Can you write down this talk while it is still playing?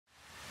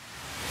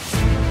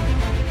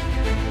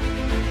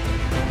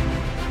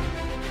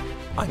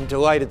I'm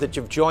delighted that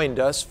you've joined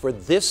us for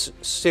this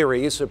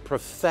series of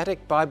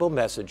prophetic Bible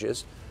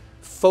messages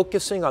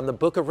focusing on the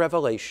book of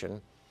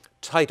Revelation,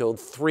 titled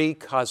Three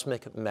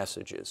Cosmic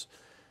Messages.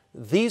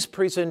 These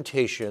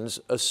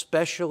presentations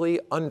especially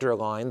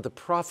underline the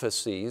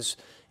prophecies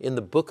in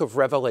the book of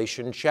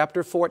Revelation,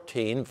 chapter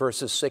 14,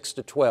 verses 6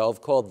 to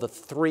 12, called the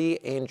Three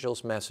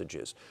Angels'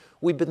 Messages.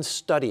 We've been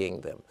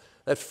studying them.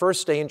 That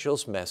first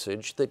angel's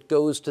message that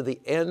goes to the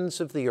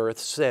ends of the earth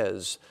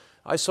says,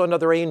 I saw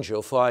another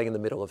angel flying in the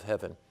middle of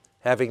heaven,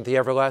 having the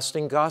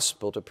everlasting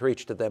gospel to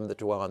preach to them that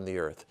dwell on the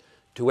earth,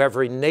 to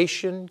every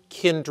nation,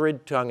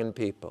 kindred, tongue, and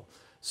people,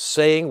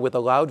 saying with a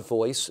loud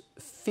voice,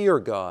 Fear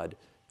God,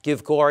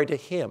 give glory to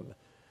him,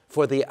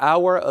 for the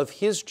hour of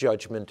his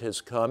judgment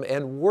has come,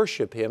 and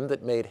worship him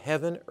that made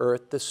heaven,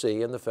 earth, the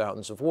sea, and the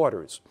fountains of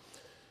waters.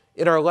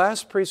 In our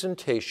last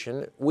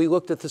presentation, we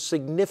looked at the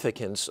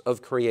significance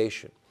of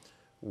creation.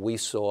 We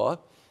saw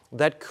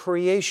that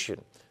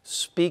creation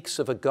speaks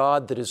of a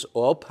God that is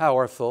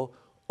all-powerful,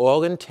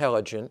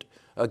 all-intelligent,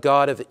 a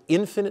God of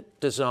infinite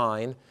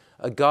design,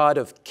 a God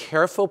of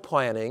careful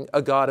planning,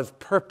 a God of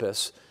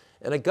purpose,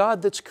 and a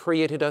God that's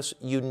created us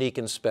unique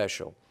and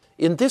special.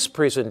 In this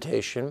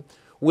presentation,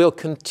 we'll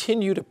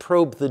continue to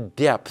probe the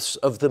depths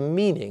of the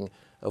meaning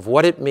of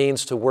what it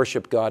means to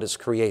worship God as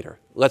Creator.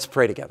 Let's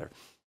pray together.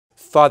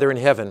 Father in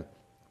heaven,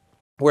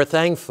 we're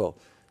thankful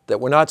that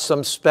we're not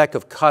some speck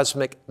of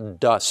cosmic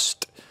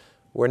dust.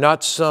 We're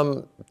not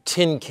some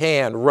tin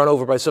can run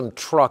over by some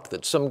truck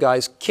that some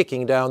guy's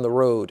kicking down the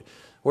road.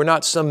 We're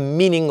not some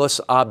meaningless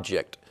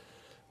object.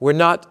 We're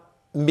not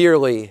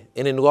merely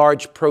an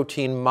enlarged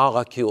protein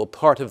molecule,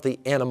 part of the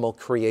animal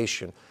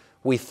creation.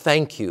 We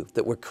thank you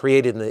that we're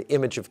created in the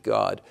image of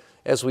God.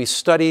 As we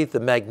study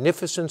the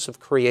magnificence of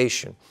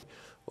creation,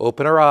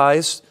 open our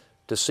eyes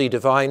to see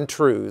divine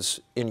truths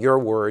in your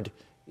word.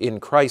 In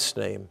Christ's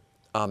name,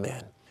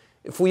 amen.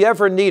 If we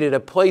ever needed a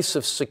place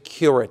of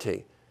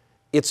security,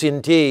 it's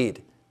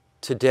indeed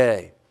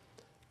today.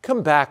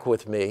 Come back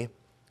with me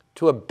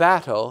to a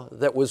battle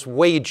that was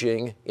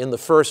waging in the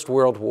First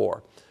World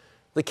War.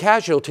 The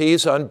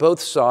casualties on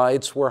both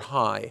sides were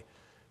high.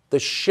 The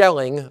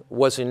shelling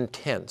was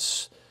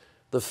intense.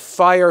 The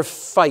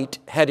firefight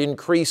had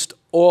increased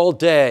all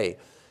day.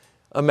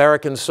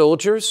 American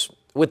soldiers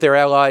with their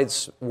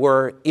allies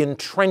were in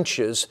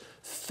trenches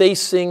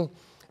facing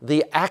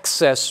the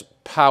Axis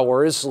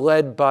powers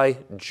led by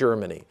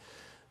Germany.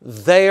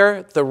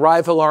 There, the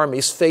rival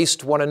armies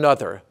faced one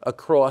another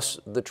across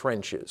the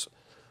trenches.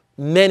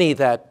 Many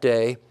that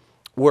day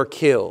were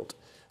killed.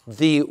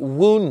 The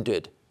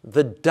wounded,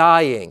 the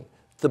dying,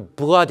 the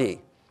bloody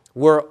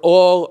were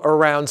all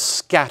around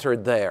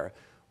scattered there.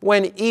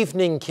 When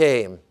evening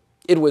came,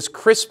 it was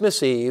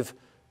Christmas Eve,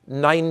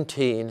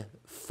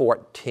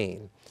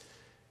 1914.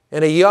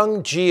 And a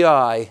young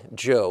GI,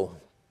 Joe,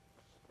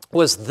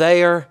 was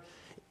there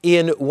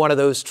in one of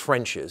those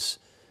trenches.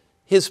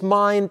 His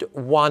mind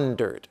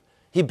wandered.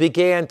 He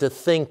began to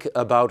think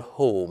about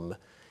home.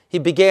 He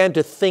began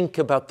to think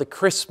about the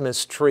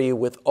Christmas tree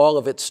with all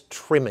of its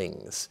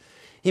trimmings.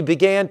 He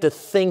began to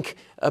think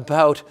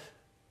about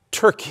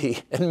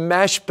turkey and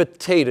mashed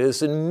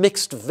potatoes and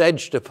mixed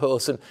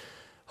vegetables and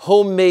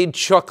homemade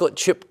chocolate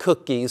chip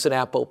cookies and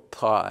apple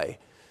pie.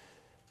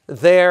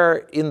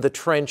 There in the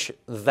trench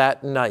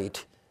that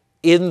night,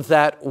 in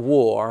that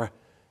war,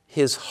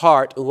 his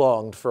heart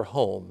longed for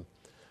home.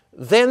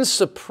 Then,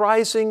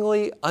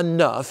 surprisingly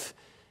enough,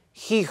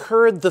 he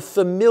heard the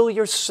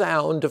familiar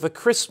sound of a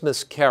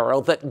Christmas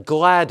carol that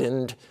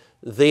gladdened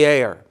the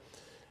air.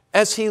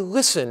 As he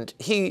listened,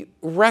 he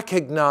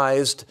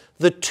recognized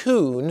the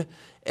tune,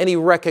 and he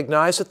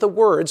recognized that the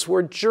words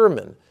were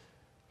German.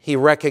 He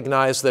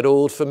recognized that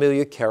old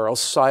familiar carol,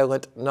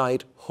 Silent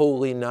Night,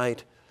 Holy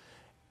Night.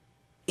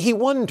 He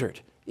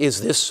wondered,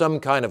 is this some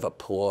kind of a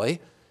ploy?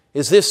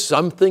 Is this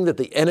something that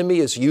the enemy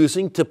is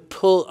using to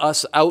pull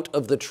us out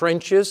of the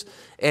trenches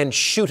and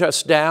shoot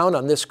us down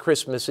on this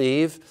Christmas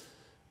Eve?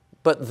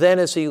 But then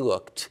as he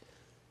looked,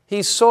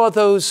 he saw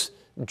those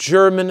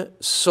German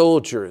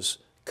soldiers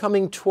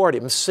coming toward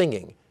him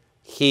singing.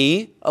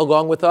 He,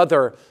 along with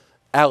other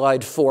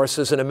Allied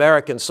forces and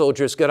American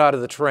soldiers, got out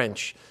of the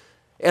trench,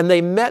 and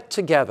they met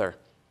together.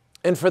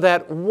 And for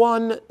that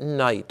one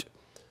night,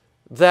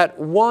 that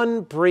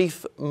one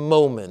brief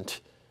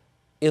moment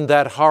in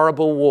that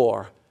horrible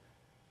war,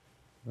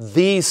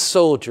 these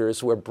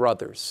soldiers were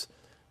brothers.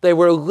 They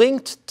were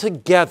linked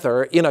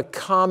together in a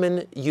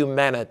common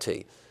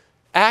humanity.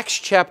 Acts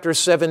chapter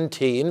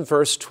 17,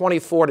 verse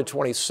 24 to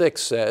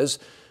 26 says,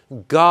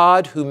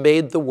 God who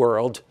made the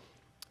world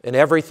and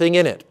everything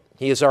in it,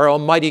 he is our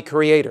almighty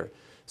creator,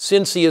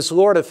 since he is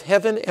Lord of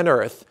heaven and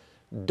earth,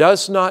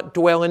 does not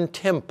dwell in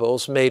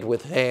temples made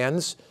with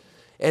hands,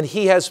 and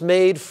he has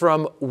made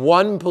from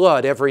one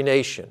blood every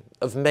nation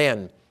of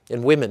men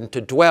and women to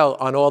dwell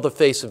on all the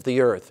face of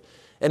the earth.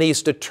 And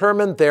he's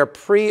determined their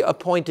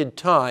pre-appointed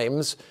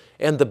times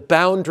and the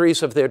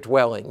boundaries of their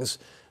dwellings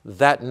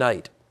that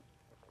night.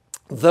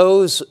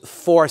 Those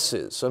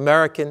forces,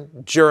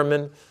 American,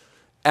 German,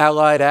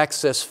 Allied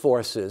Axis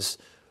forces,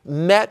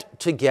 met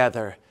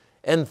together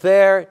And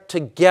there,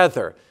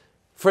 together,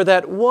 for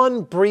that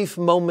one brief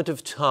moment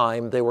of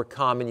time, they were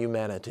common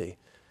humanity.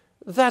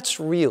 That's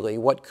really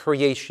what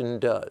creation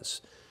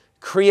does.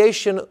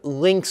 Creation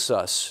links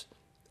us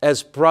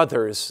as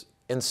brothers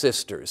and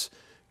sisters.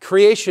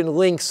 Creation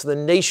links the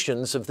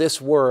nations of this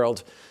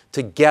world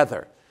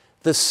together.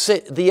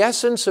 The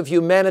essence of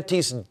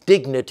humanity's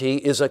dignity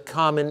is a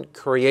common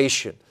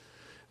creation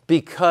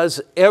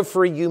because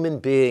every human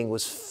being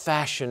was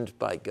fashioned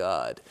by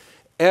God.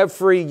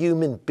 Every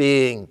human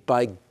being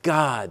by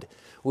God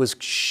was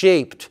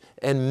shaped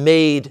and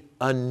made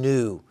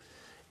anew.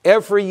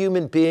 Every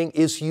human being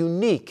is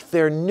unique.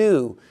 They're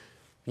new.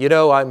 You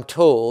know, I'm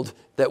told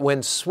that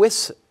when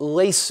Swiss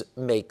lace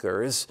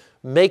makers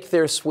make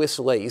their Swiss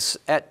lace,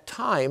 at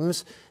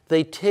times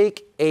they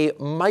take a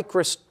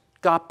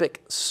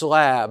microscopic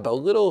slab, a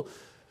little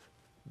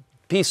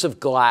piece of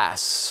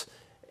glass,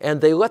 and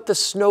they let the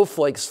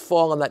snowflakes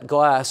fall on that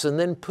glass and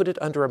then put it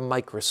under a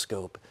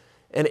microscope.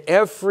 And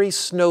every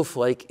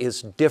snowflake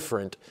is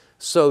different,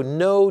 so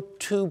no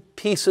two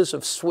pieces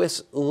of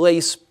Swiss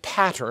lace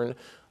pattern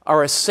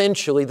are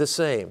essentially the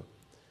same.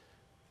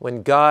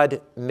 When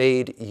God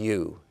made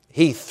you,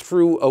 He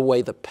threw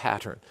away the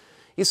pattern.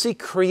 You see,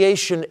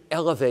 creation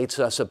elevates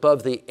us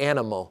above the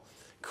animal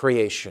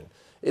creation.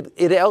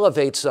 It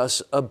elevates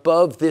us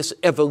above this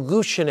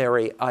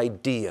evolutionary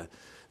idea.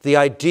 The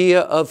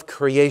idea of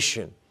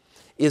creation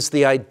is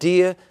the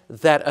idea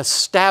that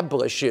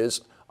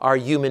establishes our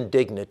human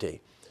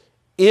dignity.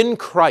 In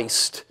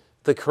Christ,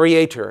 the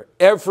Creator,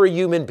 every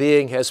human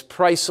being has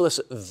priceless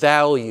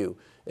value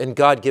and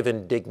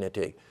God-given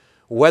dignity.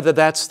 Whether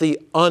that's the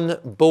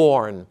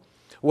unborn,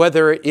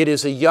 whether it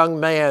is a young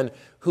man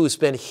who's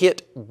been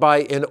hit by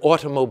an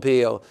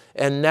automobile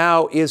and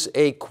now is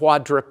a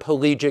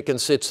quadriplegic and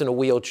sits in a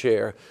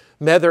wheelchair,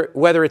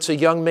 whether it's a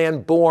young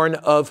man born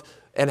of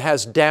and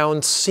has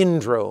Down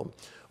syndrome,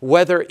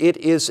 whether it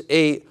is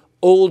a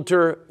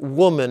older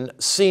woman,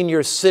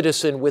 senior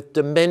citizen with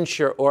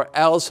dementia or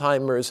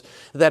Alzheimer's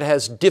that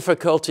has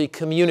difficulty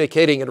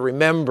communicating and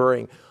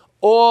remembering,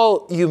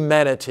 all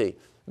humanity,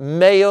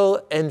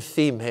 male and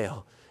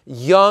female,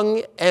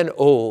 young and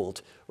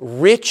old,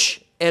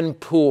 rich and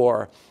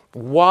poor,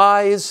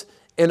 wise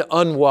and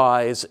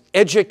unwise,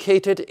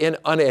 educated and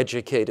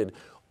uneducated,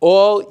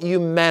 all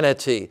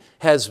humanity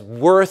has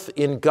worth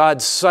in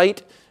God's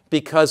sight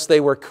because they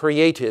were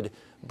created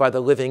by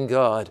the living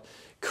God.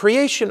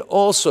 Creation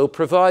also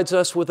provides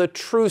us with a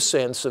true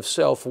sense of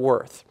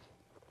self-worth.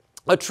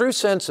 A true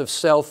sense of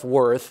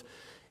self-worth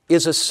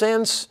is a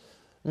sense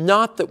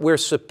not that we're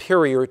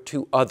superior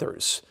to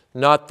others,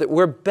 not that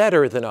we're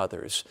better than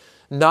others,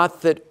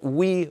 not that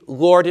we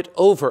lord it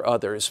over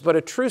others, but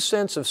a true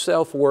sense of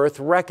self-worth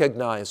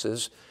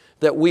recognizes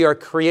that we are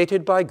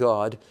created by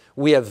God,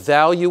 we have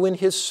value in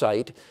His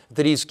sight,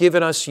 that He's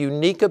given us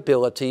unique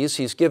abilities,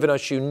 He's given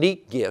us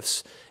unique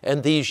gifts,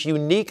 and these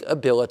unique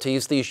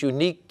abilities, these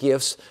unique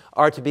gifts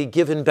are to be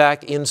given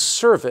back in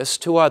service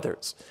to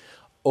others.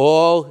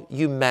 All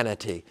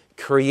humanity,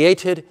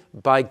 created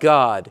by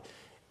God,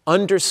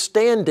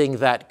 understanding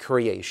that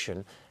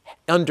creation,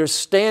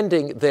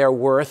 understanding their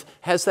worth,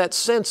 has that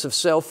sense of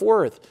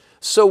self-worth.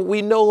 So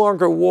we no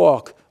longer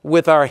walk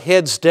with our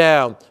heads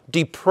down,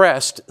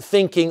 depressed,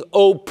 thinking,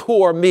 oh,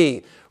 poor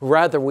me.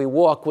 Rather, we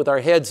walk with our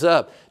heads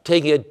up,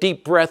 taking a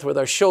deep breath with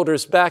our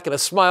shoulders back and a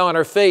smile on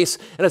our face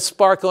and a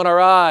sparkle in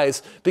our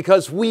eyes,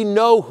 because we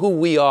know who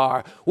we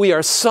are. We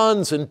are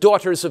sons and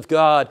daughters of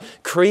God,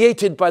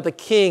 created by the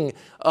King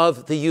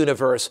of the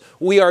universe.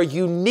 We are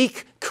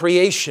unique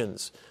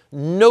creations.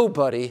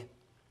 Nobody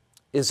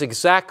is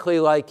exactly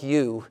like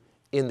you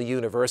in the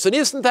universe. And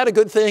isn't that a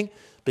good thing?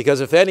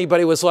 Because if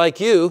anybody was like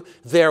you,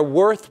 their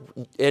worth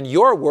and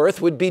your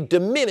worth would be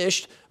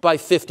diminished by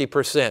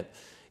 50%.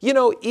 You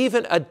know,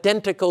 even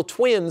identical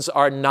twins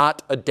are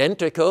not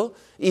identical.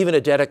 Even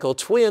identical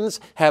twins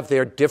have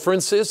their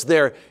differences,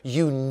 their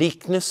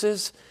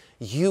uniquenesses.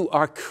 You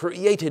are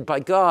created by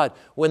God.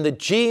 When the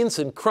genes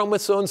and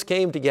chromosomes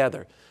came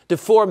together to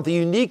form the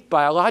unique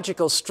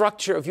biological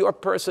structure of your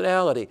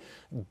personality,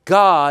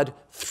 God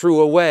threw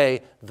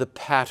away the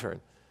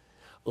pattern.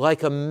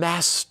 Like a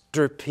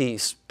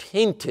masterpiece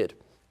painted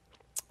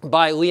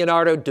by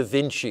Leonardo da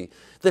Vinci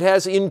that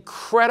has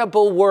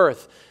incredible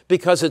worth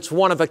because it's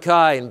one of a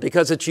kind,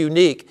 because it's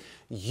unique.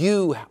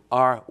 You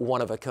are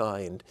one of a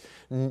kind.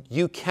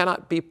 You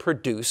cannot be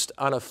produced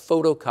on a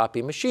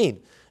photocopy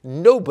machine.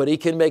 Nobody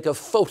can make a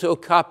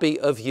photocopy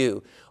of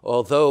you.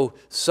 Although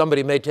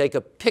somebody may take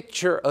a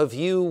picture of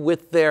you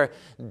with their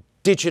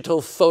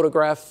digital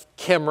photograph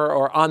camera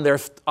or on their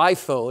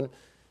iPhone,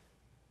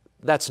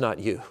 that's not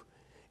you.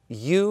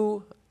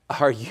 You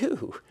are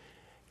you,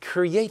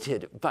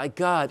 created by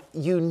God,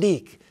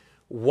 unique.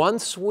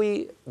 Once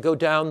we go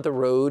down the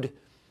road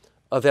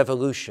of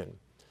evolution,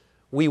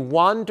 we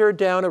wander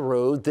down a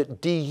road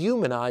that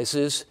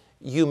dehumanizes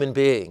human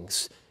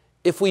beings.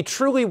 If we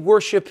truly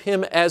worship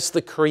Him as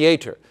the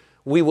Creator,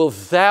 we will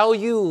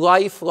value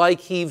life like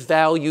He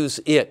values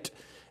it,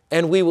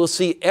 and we will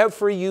see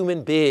every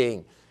human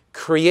being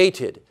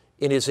created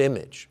in His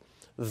image.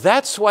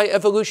 That's why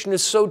evolution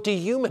is so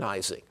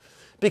dehumanizing.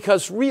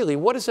 Because really,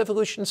 what does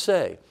evolution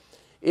say?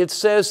 It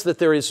says that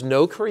there is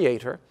no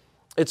creator.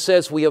 It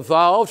says we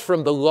evolved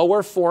from the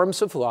lower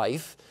forms of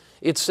life.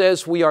 It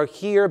says we are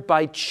here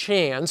by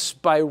chance,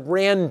 by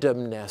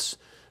randomness.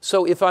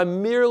 So if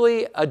I'm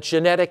merely a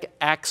genetic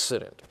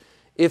accident,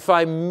 if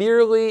I'm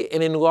merely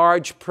an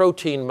enlarged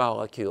protein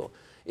molecule,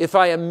 if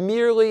I am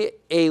merely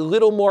a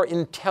little more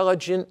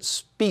intelligent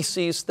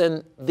species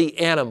than the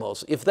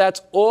animals, if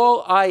that's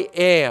all I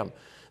am,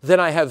 then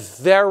I have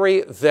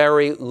very,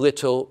 very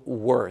little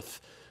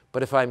worth.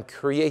 But if I'm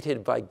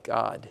created by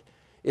God,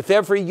 if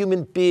every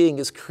human being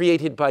is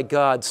created by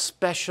God,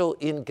 special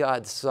in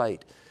God's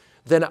sight,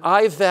 then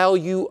I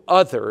value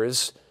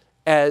others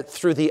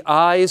through the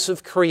eyes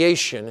of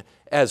creation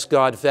as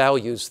God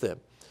values them.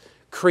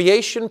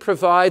 Creation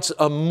provides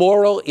a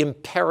moral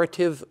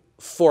imperative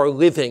for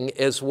living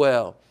as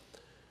well.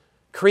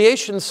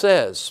 Creation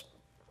says,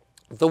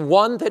 the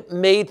one that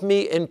made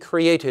me and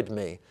created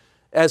me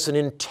as an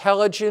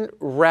intelligent,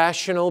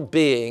 rational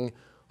being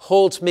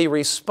holds me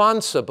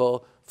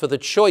responsible for the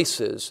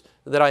choices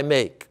that I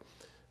make.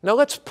 Now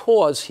let's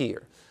pause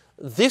here.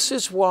 This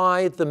is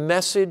why the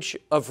message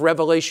of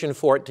Revelation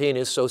 14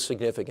 is so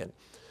significant.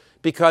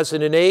 Because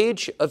in an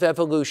age of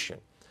evolution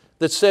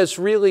that says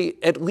really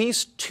at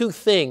least two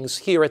things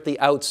here at the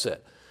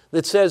outset,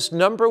 that says,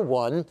 number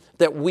one,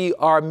 that we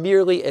are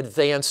merely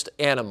advanced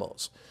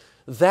animals.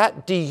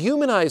 That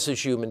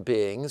dehumanizes human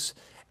beings,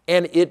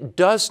 and it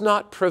does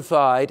not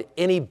provide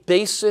any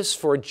basis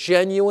for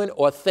genuine,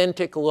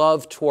 authentic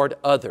love toward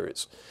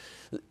others.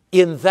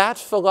 In that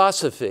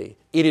philosophy,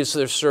 it is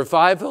the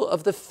survival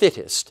of the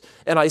fittest,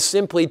 and I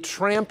simply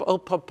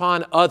trample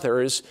upon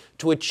others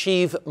to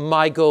achieve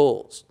my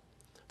goals.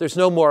 There's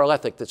no moral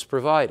ethic that's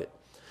provided.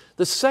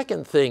 The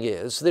second thing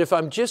is that if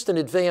I'm just an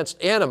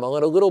advanced animal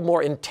and a little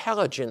more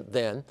intelligent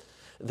than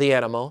the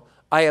animal,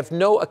 I have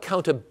no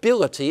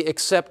accountability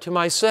except to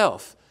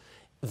myself.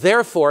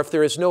 Therefore, if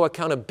there is no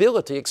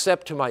accountability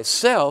except to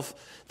myself,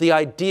 the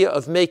idea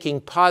of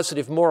making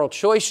positive moral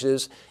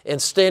choices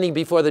and standing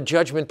before the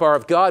judgment bar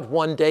of God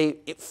one day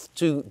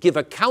to give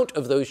account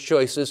of those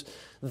choices,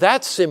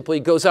 that simply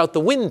goes out the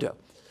window.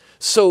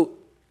 So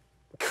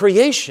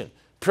creation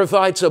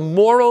provides a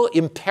moral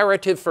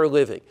imperative for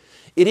living.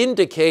 It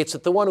indicates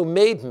that the one who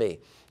made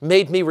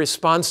me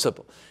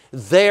responsible.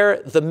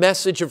 There, the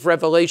message of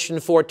Revelation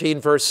 14,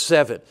 verse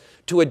 7,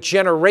 to a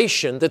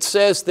generation that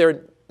says they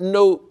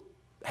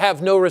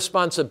have no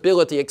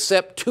responsibility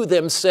except to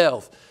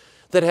themselves,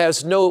 that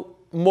has no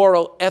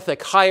moral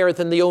ethic higher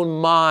than the own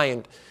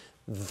mind.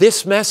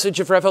 This message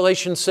of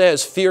Revelation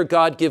says, fear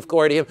God, give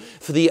glory to Him,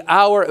 for the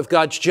hour of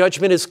God's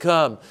judgment has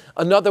come.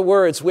 In other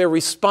words, we're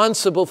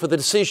responsible for the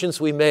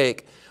decisions we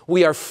make.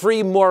 We are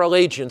free moral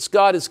agents.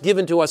 God has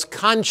given to us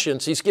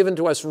conscience. He's given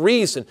to us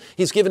reason.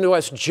 He's given to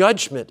us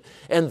judgment.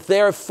 And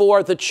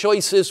therefore, the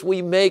choices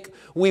we make,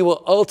 we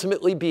will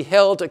ultimately be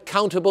held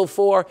accountable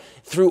for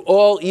through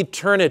all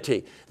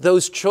eternity.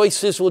 Those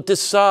choices will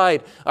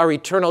decide our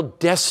eternal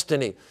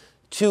destiny.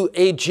 To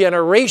a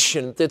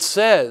generation that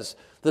says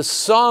the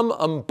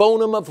sum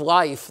bonum of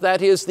life,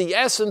 that is, the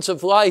essence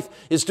of life,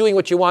 is doing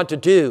what you want to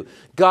do,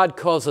 God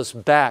calls us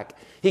back.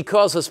 He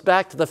calls us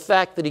back to the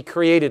fact that He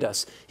created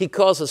us. He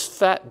calls us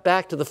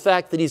back to the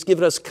fact that He's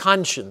given us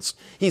conscience.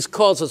 He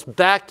calls us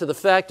back to the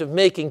fact of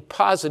making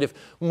positive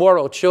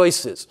moral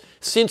choices.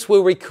 Since we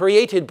were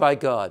created by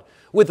God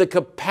with the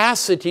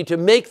capacity to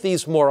make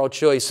these moral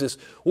choices,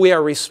 we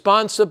are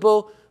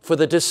responsible for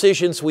the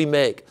decisions we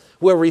make.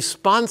 We're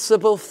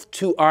responsible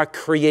to our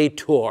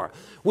Creator.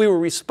 We were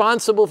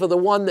responsible for the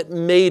one that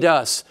made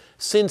us.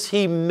 Since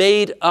He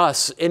made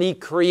us and He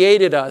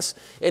created us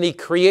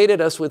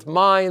with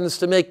minds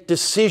to make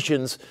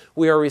decisions,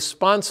 we are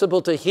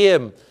responsible to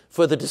Him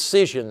for the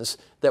decisions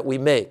that we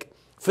make.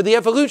 For the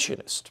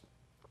evolutionist,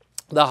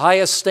 the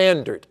highest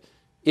standard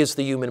is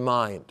the human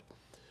mind.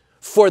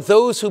 For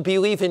those who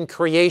believe in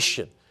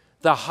creation,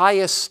 the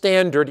highest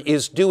standard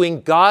is doing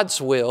God's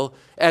will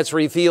as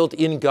revealed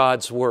in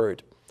God's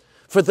Word.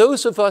 For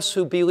those of us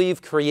who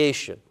believe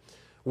creation,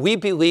 we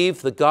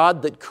believe the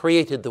God that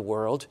created the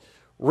world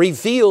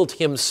revealed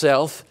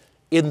Himself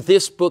in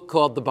this book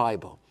called the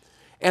Bible,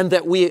 and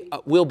that we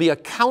will be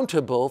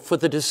accountable for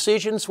the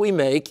decisions we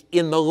make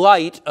in the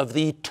light of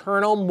the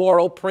eternal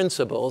moral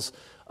principles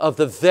of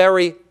the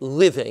very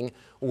living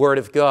Word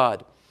of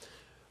God.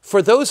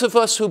 For those of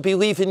us who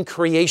believe in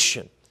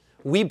creation,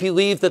 we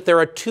believe that there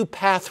are two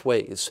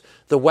pathways,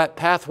 the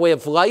pathway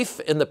of life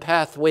and the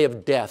pathway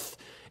of death,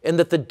 and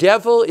that the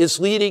devil is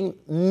leading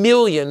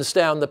millions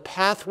down the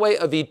pathway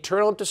of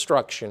eternal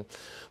destruction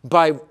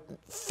by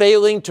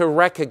failing to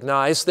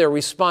recognize their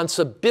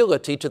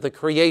responsibility to the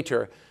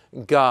Creator,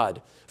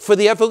 God. For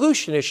the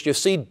evolutionist, you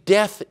see,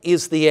 death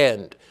is the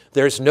end.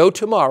 There's no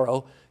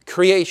tomorrow.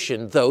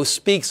 Creation, though,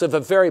 speaks of a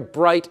very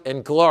bright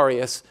and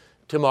glorious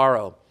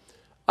tomorrow.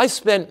 I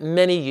spent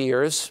many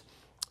years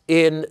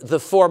in the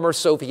former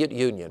Soviet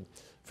Union.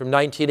 From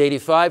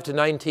 1985 to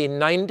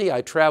 1990,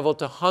 I traveled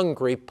to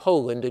Hungary,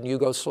 Poland, and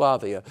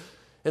Yugoslavia,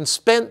 and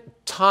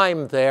spent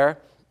time there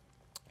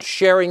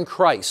sharing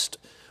Christ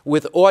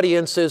with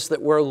audiences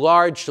that were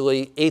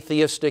largely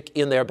atheistic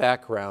in their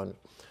background.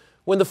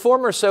 When the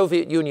former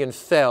Soviet Union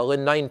fell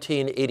in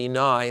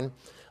 1989,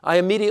 I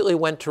immediately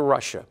went to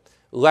Russia,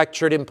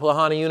 lectured in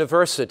Plahana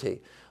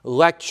University,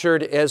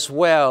 lectured as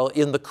well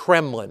in the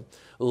Kremlin,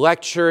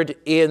 lectured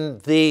in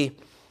the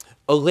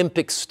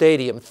Olympic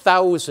Stadium.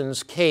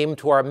 Thousands came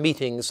to our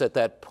meetings at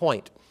that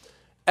point.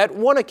 At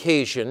one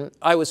occasion,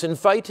 I was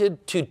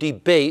invited to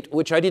debate,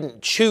 which I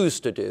didn't choose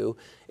to do,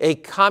 a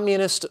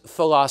communist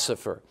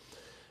philosopher.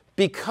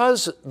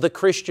 Because the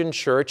Christian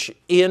church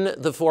in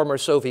the former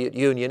Soviet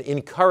Union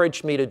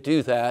encouraged me to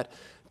do that,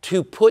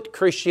 to put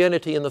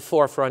Christianity in the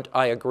forefront,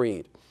 I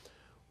agreed.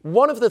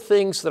 One of the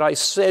things that I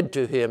said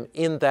to him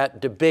in that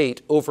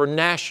debate over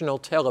national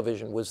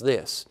television was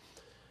this.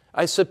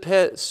 I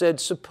said,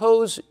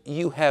 suppose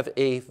you have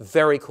a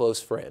very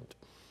close friend,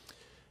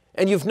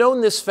 and you've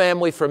known this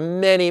family for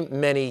many,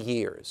 many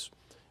years,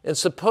 and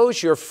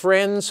suppose your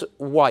friend's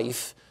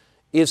wife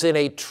is in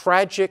a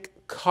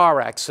tragic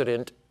car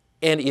accident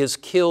and is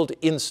killed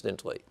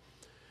instantly.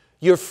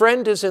 Your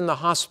friend is in the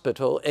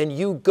hospital, and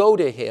you go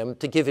to him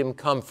to give him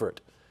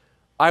comfort.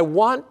 I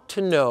want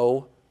to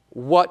know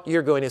what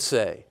you're going to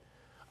say.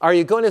 Are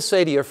you going to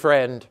say to your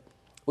friend,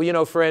 well, you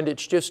know, friend,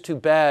 it's just too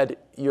bad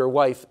your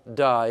wife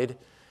died.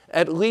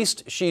 At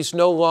least she's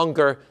no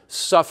longer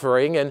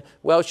suffering, and,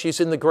 well, she's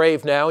in the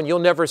grave now, and you'll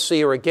never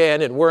see her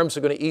again, and worms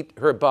are going to eat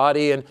her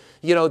body, and,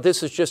 you know,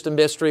 this is just a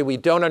mystery we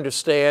don't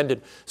understand,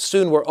 and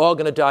soon we're all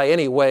going to die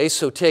anyway,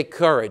 so take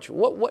courage.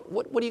 What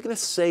are you going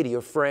to say to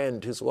your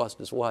friend who's lost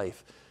his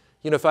wife?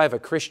 You know, if I have a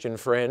Christian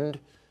friend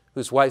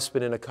whose wife's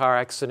been in a car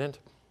accident,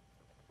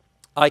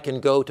 I can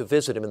go to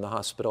visit him in the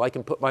hospital. I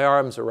can put my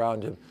arms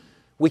around him.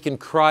 We can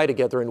cry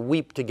together and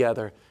weep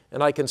together.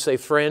 And I can say,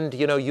 friend,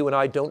 you know, you and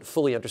I don't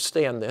fully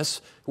understand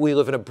this. We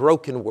live in a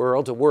broken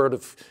world, a world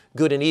of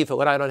good and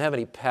evil, and I don't have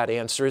any pat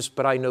answers,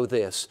 but I know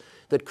this,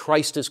 that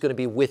Christ is going to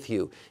be with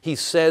you. He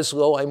says,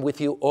 lo, I'm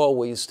with you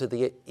always,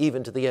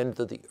 even to the end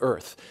of the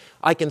earth.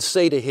 I can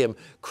say to him,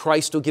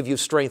 Christ will give you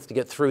strength to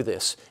get through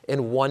this.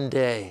 And one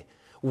day,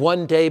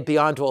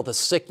 beyond all the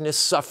sickness,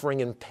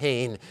 suffering, and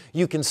pain,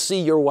 you can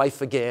see your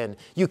wife again.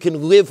 You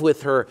can live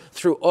with her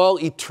through all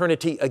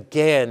eternity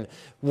again.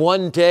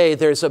 One day,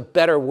 there's a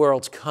better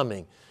world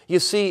coming. You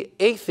see,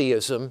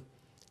 atheism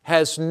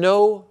has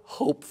no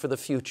hope for the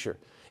future.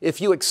 If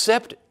you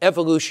accept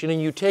evolution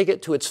and you take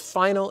it to its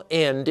final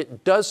end,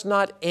 it does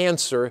not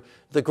answer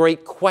the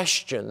great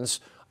questions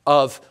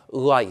of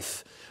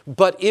life.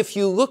 But if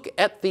you look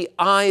at the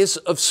eyes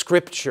of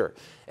Scripture,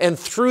 and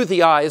through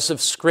the eyes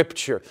of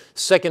Scripture,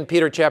 2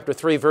 Peter chapter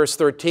 3, verse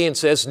 13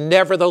 says,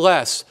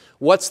 nevertheless.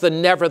 What's the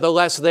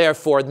nevertheless there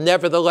for?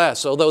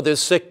 Nevertheless, although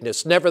there's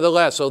sickness.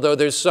 Nevertheless, although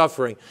there's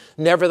suffering.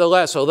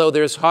 Nevertheless, although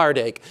there's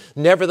heartache.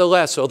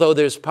 Nevertheless, although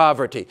there's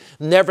poverty.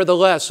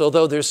 Nevertheless,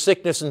 although there's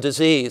sickness and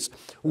disease.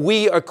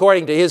 We,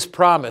 according to His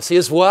promise.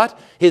 His what?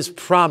 His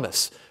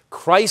promise.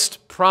 Christ's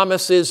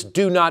promises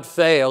do not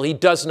fail. He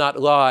does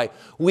not lie.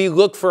 We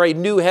look for a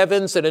new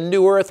heavens and a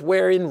new earth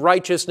wherein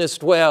righteousness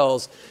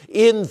dwells.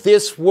 In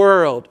this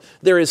world,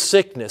 there is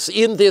sickness.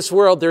 In this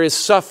world, there is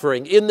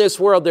suffering. In this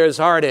world, there is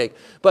heartache.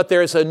 But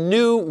there is a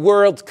new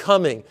world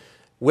coming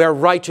where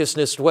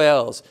righteousness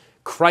dwells.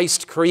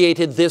 Christ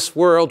created this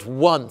world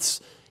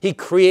once. He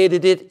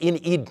created it in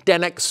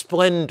Edenic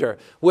splendor,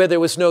 where there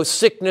was no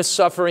sickness,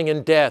 suffering,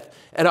 and death.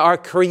 And our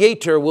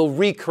Creator will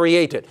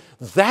recreate it.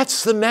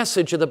 That's the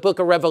message of the book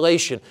of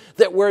Revelation,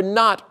 that we're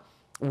not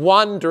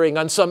wandering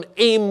on some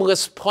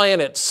aimless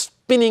planet,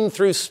 spinning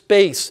through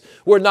space.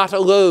 We're not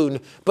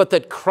alone, but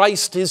that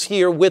Christ is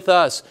here with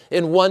us,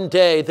 and one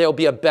day there'll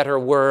be a better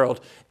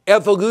world.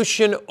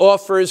 Evolution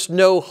offers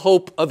no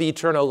hope of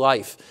eternal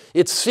life.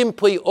 It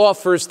simply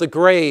offers the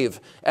grave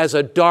as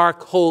a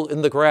dark hole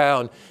in the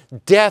ground,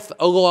 death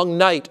a long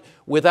night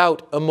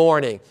without a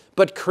morning.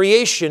 But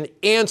creation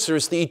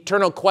answers the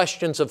eternal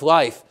questions of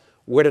life.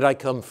 Where did I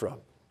come from?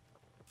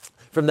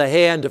 From the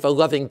hand of a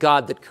loving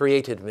God that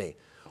created me.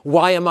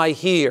 Why am I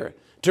here?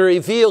 To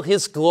reveal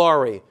His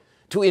glory,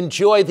 to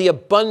enjoy the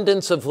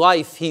abundance of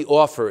life He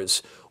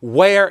offers.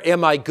 Where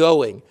am I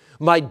going?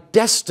 My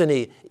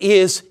destiny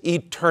is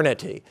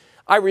eternity.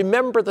 I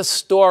remember the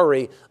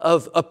story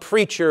of a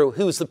preacher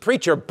who was the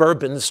preacher of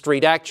Bourbon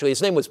Street, actually.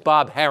 His name was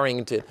Bob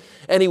Harrington.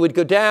 And he would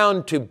go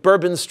down to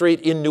Bourbon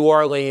Street in New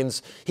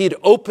Orleans. He'd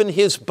open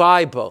his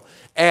Bible,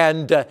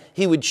 and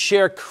he would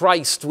share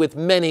Christ with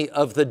many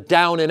of the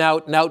down and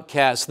out and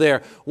outcasts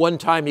there. One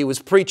time he was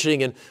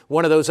preaching, and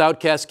one of those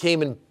outcasts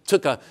came and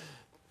took a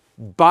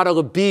bottle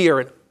of beer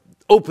and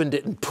opened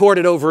it and poured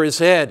it over his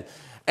head.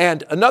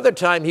 And another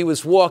time he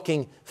was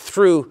walking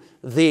through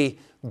the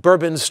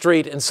Bourbon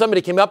Street, and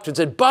somebody came up to him and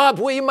said, Bob,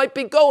 where you might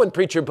be going,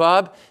 Preacher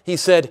Bob? He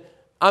said,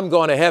 I'm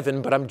going to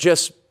heaven, but I'm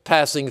just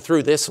passing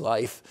through this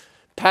life,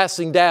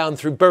 passing down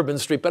through Bourbon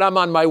Street, but I'm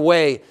on my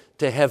way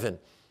to heaven.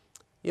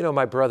 You know,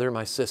 my brother,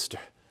 my sister,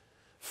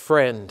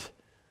 friend,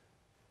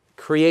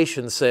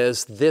 creation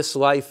says this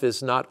life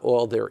is not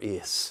all there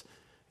is.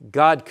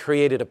 God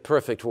created a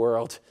perfect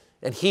world,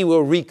 and he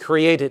will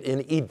recreate it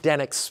in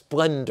Edenic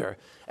splendor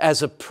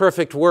as a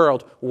perfect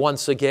world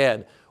once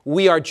again.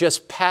 We are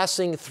just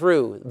passing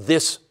through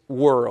this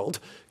world.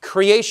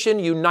 Creation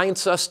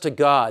unites us to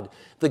God.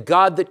 The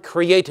God that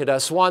created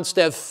us wants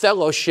to have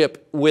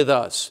fellowship with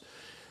us.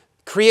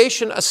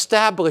 Creation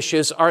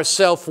establishes our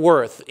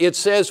self-worth. It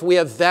says we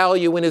have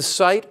value in his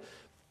sight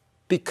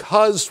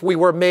because we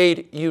were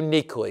made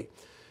uniquely.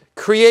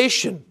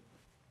 Creation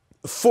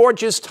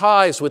forges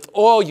ties with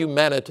all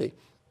humanity.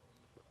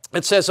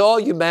 It says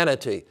all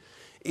humanity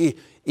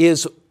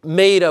is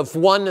made of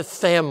one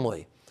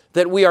family,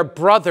 that we are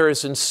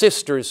brothers and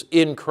sisters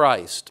in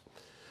Christ.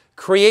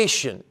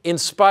 Creation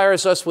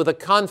inspires us with a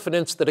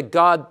confidence that a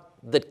God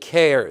that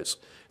cares,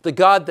 the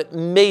God that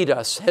made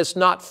us has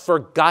not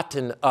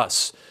forgotten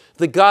us.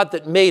 The God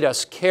that made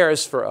us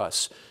cares for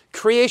us.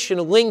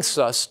 Creation links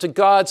us to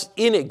God's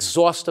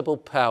inexhaustible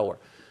power.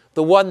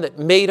 The one that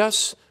made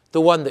us, the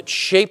one that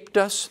shaped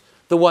us,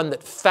 the one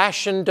that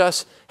fashioned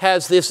us,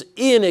 has this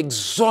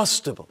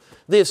inexhaustible,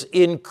 this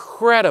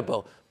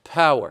incredible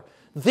power.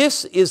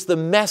 This is the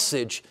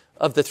message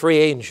of the three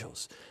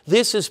angels.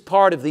 This is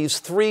part of these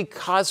three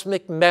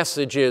cosmic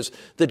messages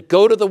that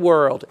go to the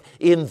world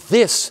in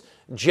this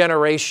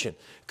generation.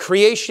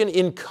 Creation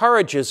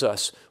encourages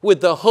us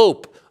with the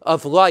hope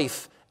of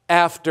life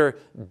after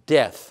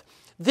death.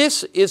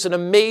 This is an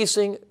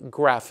amazing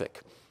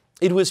graphic.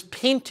 It was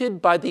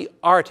painted by the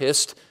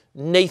artist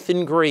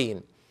Nathan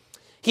Green.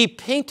 He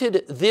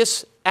painted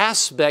this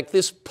aspect,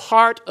 this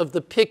part of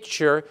the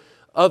picture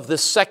of the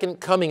second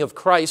coming of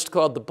Christ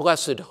called the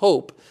Blessed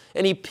Hope,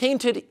 and he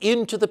painted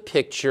into the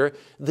picture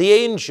the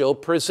angel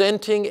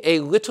presenting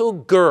a little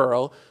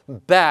girl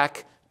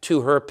back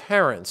to her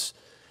parents.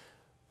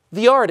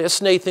 The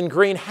artist, Nathan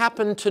Green,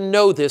 happened to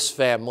know this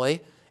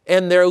family,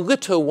 and their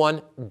little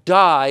one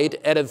died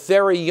at a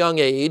very young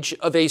age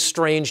of a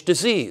strange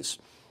disease.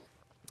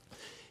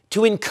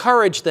 To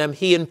encourage them,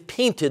 he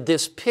painted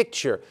this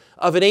picture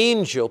of an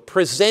angel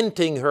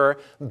presenting her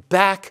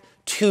back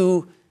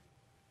to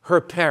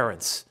her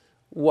parents.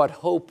 What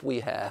hope we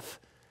have.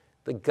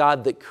 The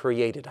God that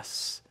created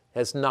us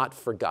has not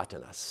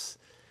forgotten us.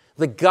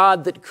 The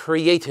God that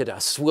created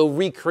us will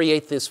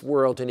recreate this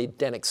world in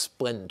Edenic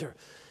splendor.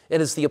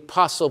 And as the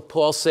Apostle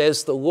Paul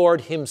says, the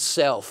Lord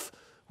himself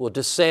will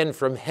descend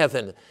from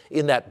heaven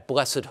in that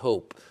blessed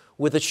hope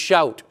with a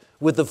shout,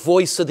 with the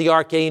voice of the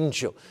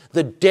archangel.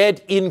 The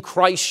dead in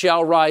Christ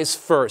shall rise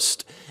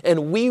first,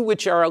 and we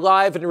which are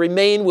alive and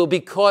remain will be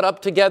caught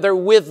up together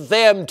with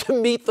them to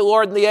meet the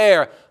Lord in the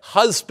air,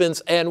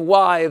 husbands and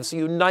wives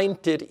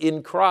united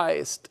in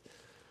Christ.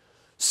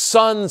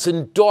 Sons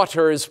and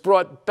daughters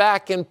brought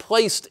back and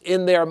placed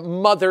in their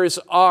mother's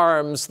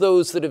arms,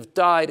 those that have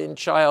died in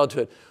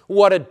childhood.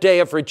 What a day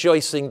of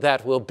rejoicing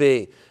that will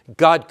be.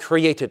 God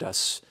created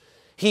us.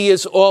 He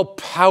is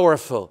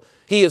all-powerful.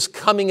 He is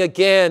coming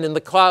again in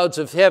the clouds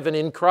of heaven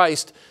in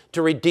Christ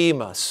to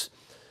redeem us.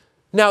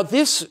 Now,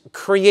 this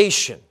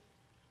creation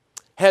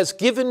has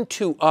given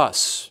to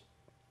us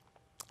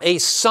a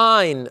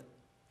sign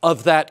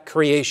of that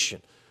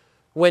creation.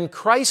 When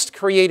Christ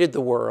created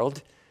the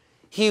world,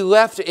 he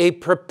left a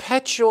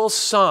perpetual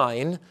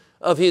sign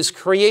of his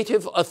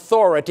creative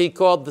authority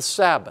called the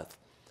Sabbath.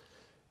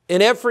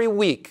 And every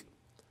week,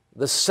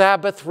 the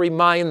Sabbath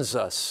reminds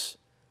us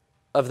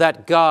of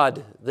that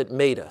God that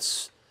made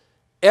us.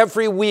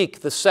 Every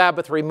week, the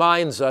Sabbath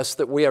reminds us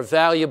that we are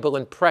valuable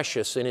and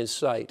precious in his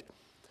sight.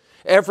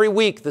 Every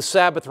week, the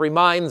Sabbath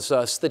reminds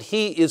us that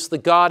he is the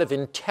God of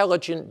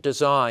intelligent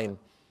design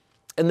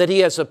and that he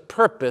has a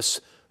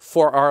purpose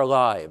for our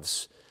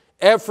lives.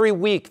 Every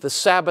week, the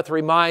Sabbath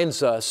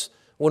reminds us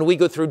when we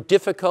go through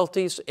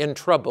difficulties and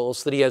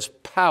troubles that he has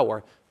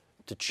power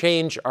to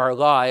change our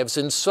lives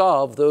and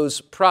solve those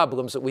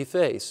problems that we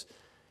face.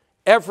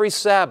 Every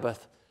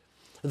Sabbath,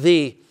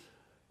 the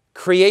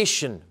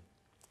creation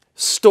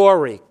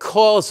story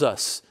calls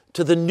us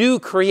to the new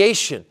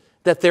creation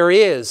that there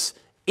is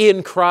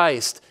in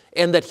Christ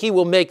and that he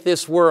will make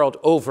this world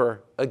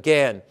over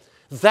again.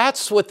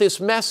 That's what this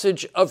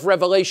message of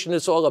Revelation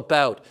is all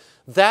about.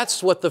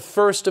 That's what the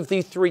first of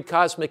the three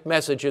cosmic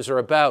messages are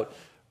about.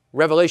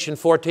 Revelation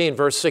 14,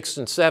 verse 6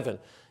 and 7.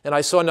 And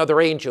I saw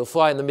another angel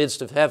fly in the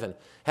midst of heaven,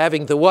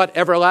 having the what?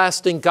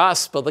 Everlasting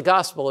gospel. The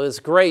gospel is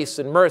grace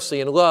and mercy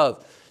and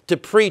love, to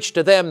preach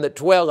to them that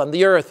dwell on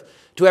the earth,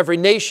 to every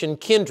nation,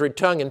 kindred,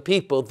 tongue, and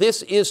people.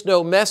 This is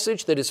no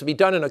message that is to be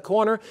done in a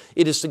corner.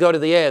 It is to go to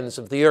the ends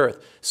of the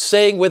earth,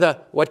 saying with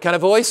a, what kind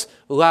of voice?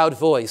 Loud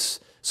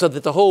voice, so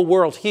that the whole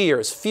world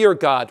hears. Fear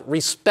God,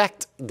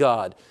 respect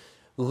God,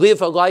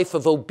 live a life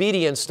of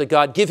obedience to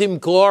God, give him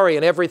glory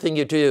in everything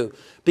you do,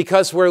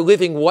 because we're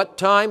living what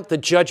time? The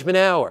judgment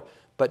hour.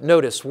 But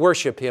notice,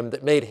 worship him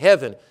that made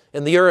heaven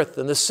and the earth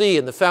and the sea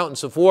and the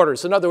fountains of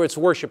waters. In other words,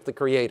 worship the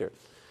Creator.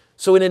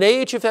 So in an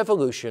age of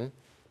evolution,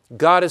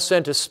 God has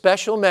sent a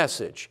special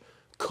message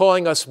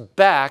calling us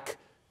back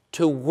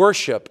to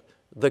worship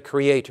the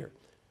Creator.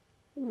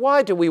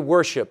 Why do we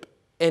worship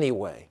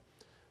anyway?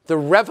 The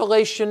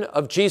revelation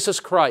of Jesus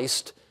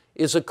Christ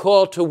is a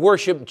call to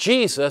worship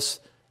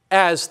Jesus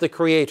as the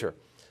Creator.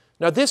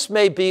 Now, this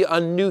may be a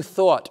new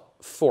thought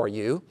for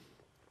you.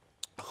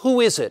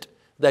 Who is it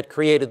that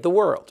created the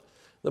world?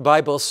 The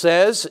Bible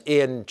says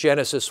in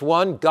Genesis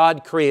 1,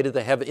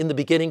 in the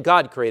beginning,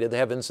 God created the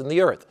heavens and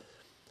the earth.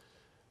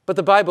 But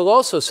the Bible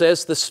also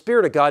says the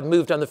Spirit of God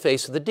moved on the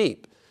face of the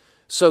deep.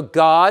 So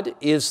God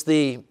is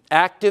the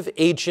active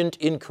agent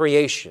in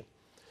creation.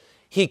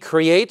 He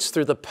creates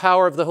through the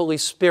power of the Holy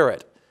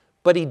Spirit,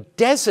 but he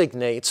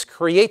designates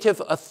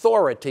creative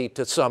authority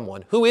to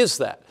someone. Who is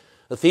that?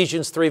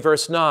 Ephesians 3,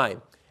 verse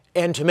 9.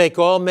 And to make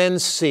all men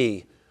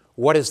see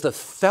what is the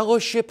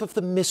fellowship of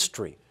the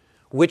mystery,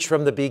 which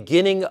from the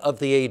beginning of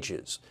the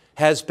ages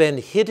has been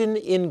hidden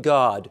in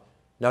God.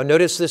 Now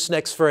notice this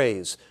next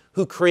phrase,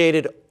 who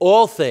created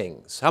all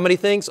things. How many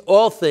things?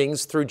 All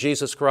things through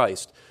Jesus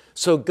Christ.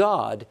 So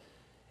God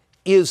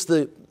is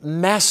the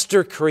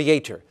master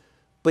creator,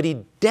 but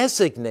he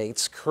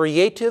designates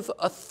creative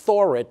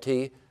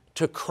authority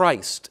to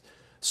Christ.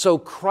 So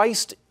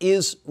Christ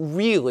is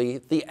really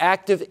the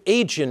active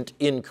agent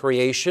in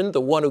creation,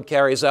 the one who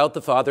carries out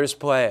the Father's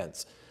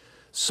plans.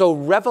 So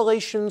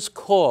Revelation's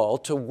call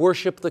to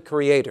worship the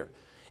Creator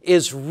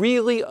is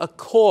really a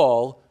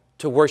call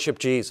to worship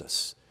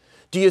Jesus.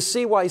 Do you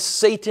see why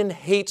Satan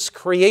hates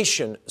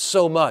creation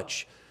so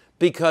much?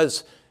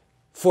 Because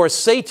for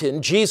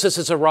Satan, Jesus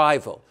is a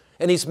rival,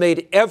 and he's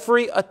made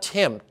every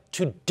attempt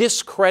to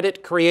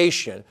discredit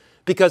creation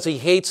because he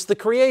hates the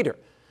Creator.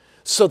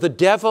 So the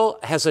devil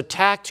has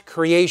attacked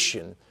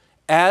creation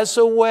as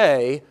a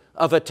way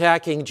of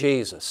attacking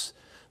Jesus.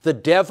 The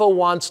devil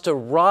wants to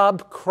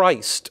rob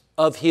Christ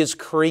of his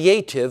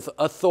creative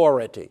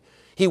authority.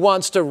 He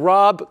wants to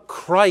rob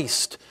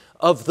Christ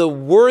of the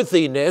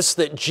worthiness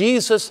that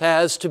Jesus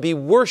has to be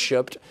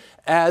worshiped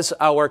as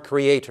our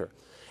Creator.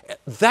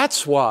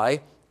 That's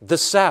why the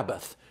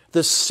Sabbath,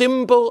 the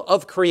symbol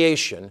of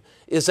creation,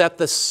 is at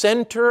the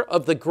center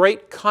of the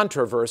great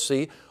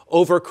controversy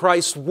over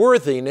Christ's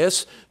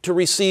worthiness to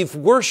receive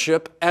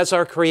worship as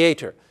our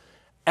Creator.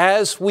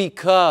 As we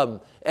come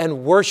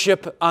and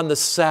worship on the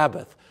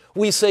Sabbath,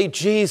 we say,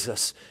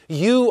 Jesus,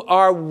 you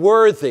are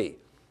worthy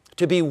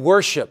to be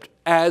worshiped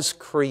as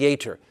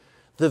Creator.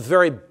 The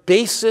very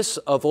basis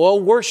of all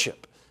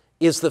worship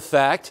is the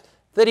fact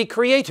that He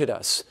created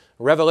us.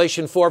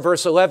 Revelation 4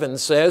 verse 11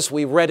 says,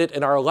 we read it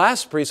in our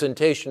last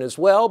presentation as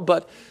well,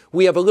 but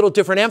we have a little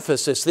different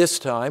emphasis this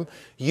time.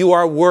 You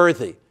are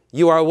worthy.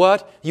 You are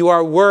what? You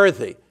are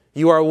worthy.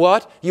 You are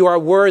what? You are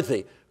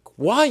worthy.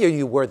 Why are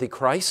you worthy,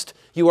 Christ?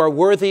 You are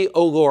worthy,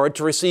 O Lord,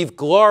 to receive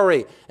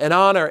glory and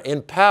honor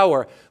and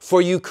power,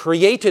 for you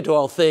created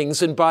all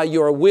things, and by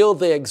your will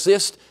they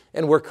exist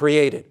and were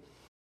created.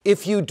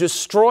 If you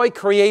destroy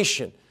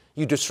creation,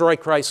 you destroy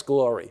Christ's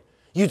glory.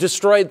 You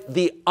destroy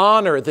the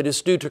honor that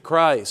is due to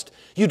Christ.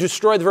 You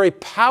destroy the very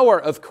power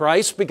of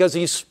Christ because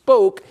He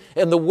spoke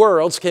and the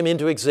worlds came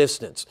into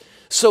existence.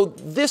 So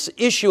this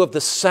issue of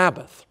the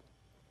Sabbath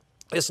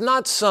is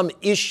not some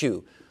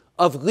issue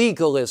of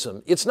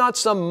legalism. It's not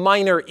some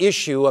minor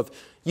issue of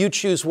you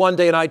choose one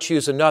day and I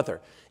choose another.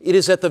 It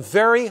is at the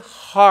very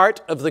heart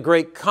of the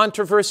great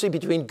controversy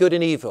between good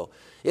and evil.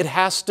 It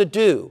has to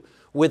do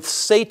with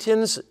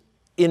Satan's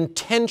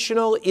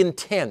intentional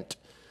intent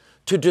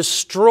to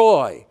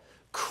destroy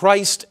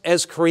Christ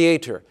as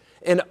Creator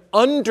and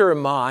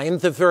undermine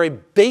the very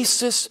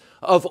basis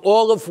of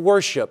all of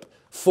worship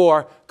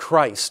for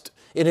Christ.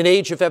 In an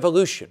age of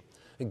evolution,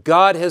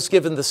 God has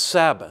given the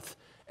Sabbath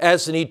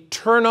as an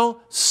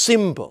eternal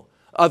symbol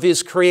of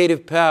His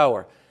creative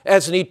power,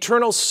 as an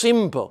eternal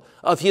symbol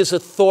of His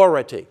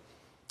authority.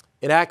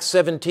 In Acts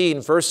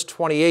 17, verse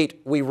 28,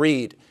 we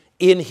read,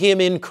 in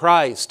Him, in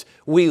Christ,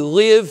 we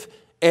live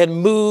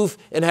and move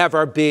and have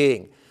our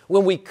being.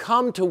 When we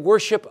come to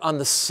worship on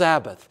the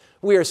Sabbath,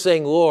 we are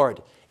saying,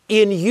 Lord,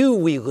 in you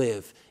we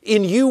live,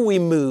 in you we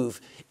move,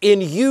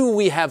 in you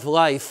we have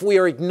life. We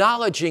are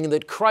acknowledging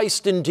that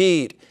Christ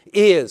indeed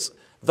is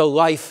the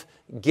life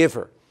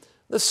giver.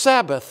 The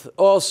Sabbath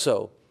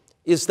also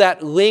is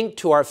that link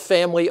to our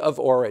family of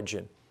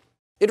origin.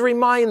 It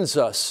reminds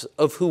us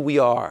of who we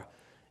are.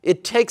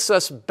 It takes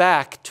us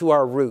back to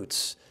our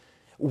roots.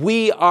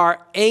 We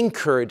are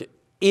anchored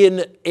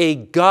in a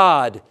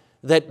God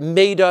that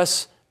made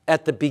us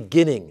at the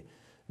beginning,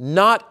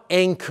 not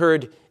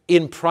anchored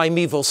in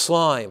primeval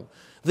slime.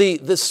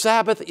 The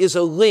Sabbath is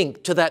a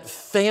link to that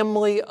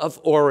family of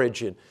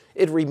origin.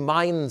 It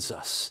reminds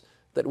us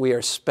that we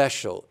are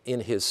special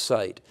in His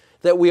sight,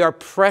 that we are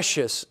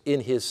precious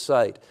in His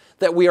sight,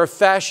 that we are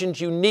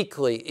fashioned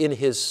uniquely in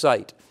His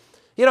sight.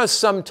 You know,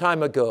 some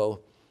time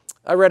ago,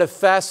 I read a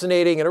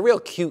fascinating and a real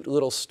cute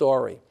little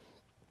story.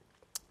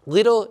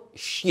 Little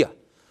Shia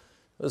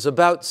was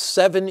about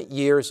 7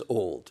 years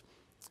old.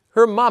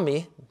 Her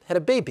mommy had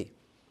a baby,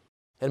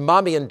 and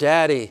mommy and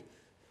daddy,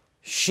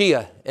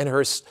 Shia and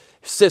her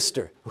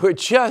sister, were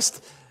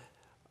just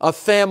a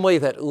family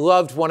that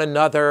loved one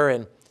another,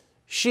 and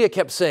Shia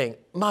kept saying,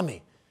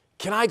 Mommy,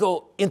 can I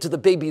go into the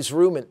baby's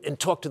room and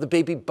talk to the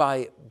baby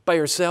by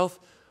herself?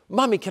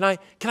 Mommy, can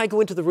I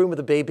go into the room with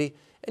the baby?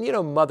 And you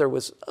know, mother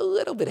was a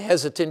little bit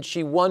hesitant.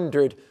 She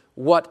wondered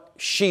what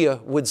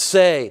Shia would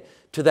say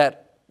to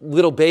that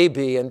little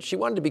baby, and she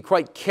wanted to be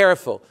quite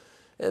careful.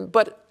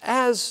 But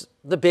as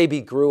the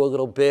baby grew a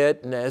little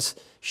bit, and as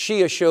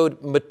Shia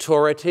showed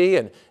maturity,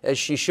 and as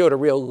she showed a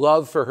real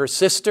love for her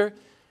sister,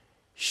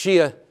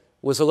 Shia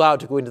was allowed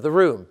to go into the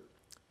room.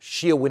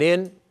 Shia went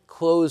in,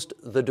 closed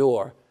the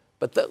door,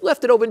 but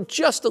left it open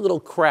just a little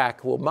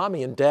crack. Well,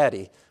 Mommy and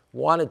Daddy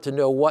wanted to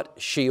know what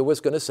Shia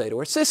was going to say to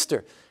her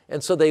sister.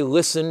 And so they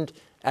listened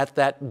at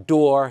that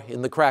door,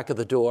 in the crack of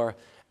the door,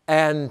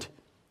 and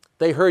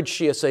they heard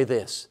Shia say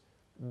this,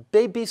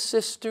 "Baby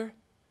sister,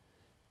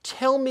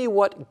 tell me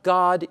what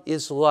God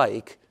is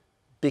like,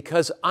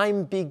 because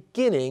I'm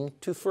beginning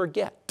to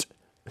forget."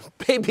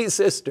 Baby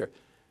sister,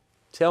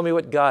 tell me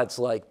what God's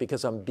like,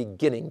 because I'm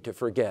beginning to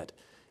forget.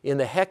 In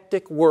the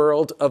hectic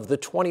world of the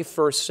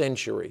 21st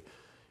century,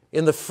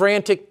 in the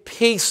frantic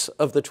pace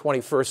of the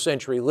 21st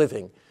century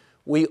living,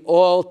 we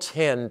all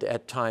tend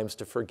at times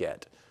to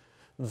forget.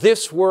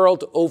 This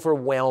world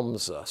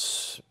overwhelms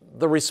us.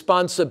 The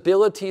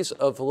responsibilities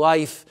of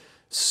life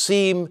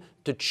seem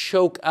to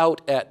choke out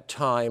at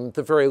times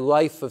the very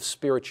life of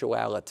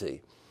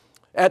spirituality.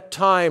 At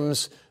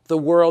times, the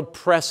world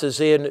presses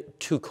in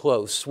too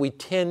close. We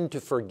tend to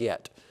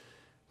forget.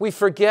 We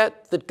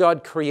forget that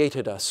God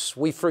created us.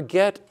 We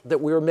forget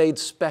that we were made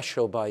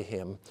special by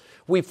Him.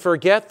 We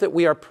forget that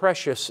we are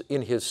precious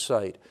in His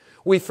sight.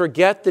 We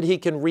forget that He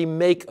can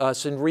remake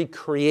us and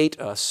recreate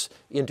us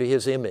into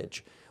His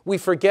image. We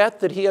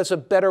forget that He has a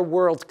better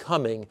world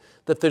coming,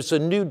 that there's a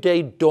new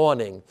day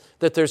dawning,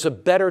 that there's a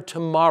better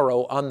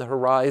tomorrow on the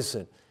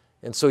horizon.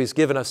 And so He's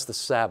given us the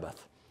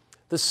Sabbath.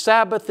 The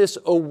Sabbath, this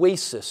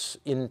oasis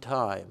in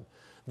time.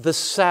 The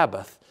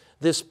Sabbath,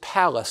 this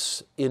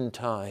palace in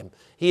time.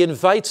 He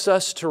invites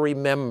us to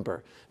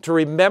remember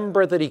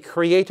that He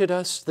created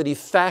us, that He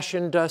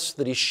fashioned us,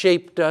 that He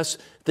shaped us,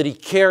 that He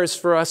cares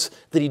for us,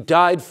 that He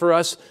died for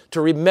us, to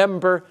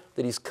remember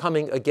that He's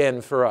coming again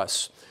for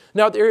us.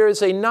 Now, there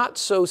is a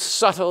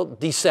not-so-subtle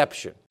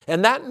deception,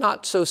 and that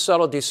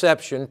not-so-subtle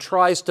deception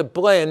tries to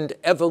blend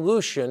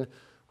evolution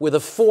with a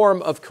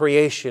form of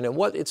creation. And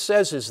what it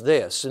says is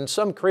this, and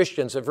some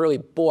Christians have really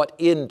bought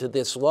into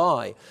this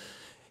lie.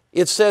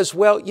 It says,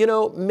 well, you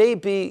know,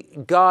 maybe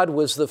God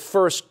was the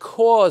first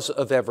cause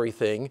of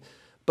everything,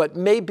 but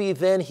maybe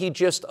then He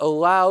just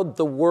allowed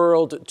the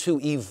world to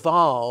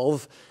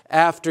evolve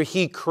after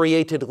He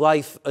created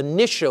life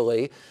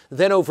initially.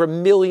 Then over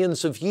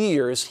millions of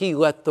years, He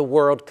let the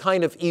world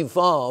kind of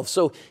evolve.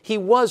 So He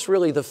was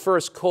really the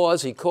first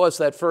cause. He caused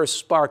that first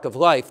spark of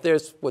life.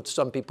 There's what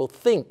some people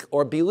think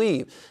or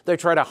believe. They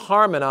try to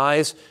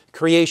harmonize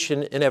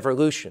creation and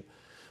evolution.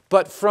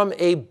 But from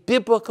a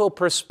biblical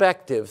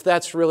perspective,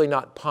 that's really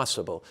not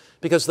possible,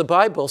 because the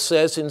Bible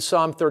says in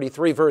Psalm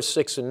 33, verse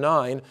 6 and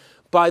 9,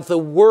 "By the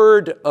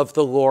word of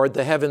the Lord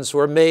the heavens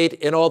were made,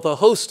 and all the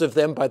host of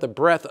them by the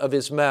breath of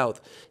His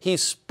mouth. He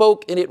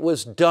spoke, and it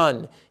was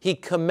done. He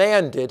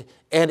commanded,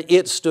 and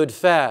it stood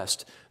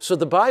fast." So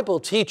the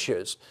Bible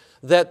teaches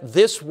that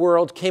this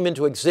world came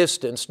into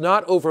existence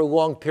not over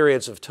long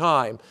periods of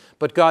time,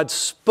 but God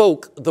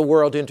spoke the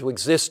world into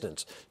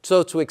existence.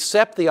 So to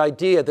accept the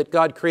idea that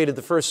God created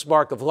the first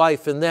spark of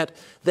life and that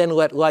then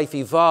let life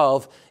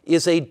evolve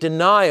is a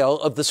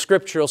denial of the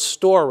scriptural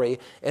story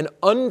and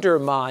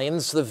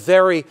undermines the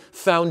very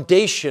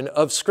foundation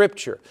of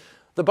Scripture.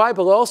 The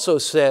Bible also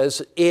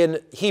says in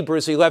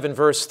Hebrews 11,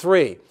 verse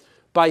 3,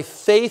 "By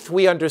faith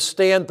we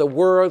understand the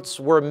worlds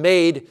were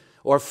made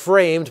or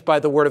framed by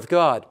the word of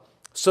God,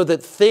 so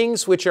that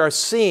things which are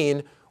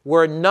seen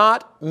were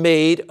not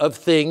made of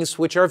things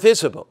which are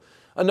visible."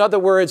 In other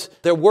words,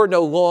 there were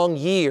no long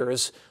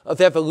years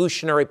of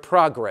evolutionary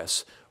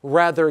progress.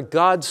 Rather,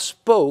 God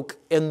spoke,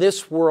 and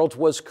this world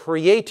was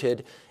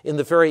created in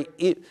the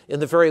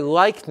very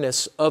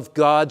likeness of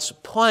God's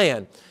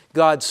plan.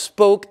 God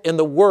spoke, and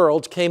the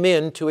world came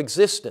into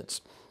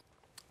existence.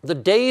 The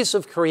days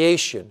of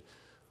creation,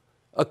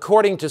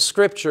 according to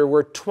Scripture,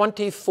 were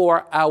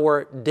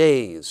 24-hour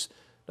days.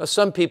 Now,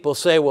 some people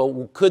say,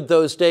 well, could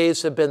those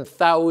days have been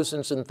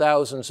thousands and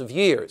thousands of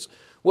years?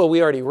 Well,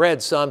 we already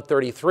read Psalm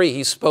 33.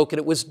 He spoke and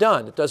it was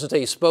done. It doesn't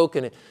say He spoke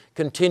and it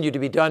continued to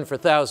be done for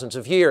thousands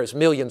of years,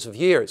 millions of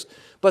years.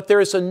 But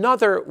there is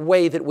another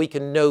way that we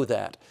can know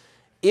that.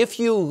 If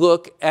you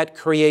look at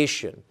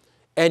creation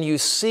and you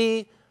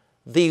see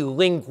the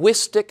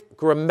linguistic,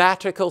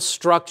 grammatical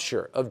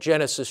structure of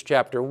Genesis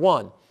chapter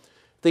 1,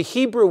 the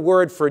Hebrew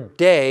word for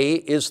day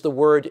is the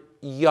word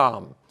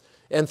yom.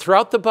 And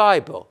throughout the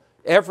Bible,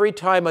 every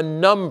time a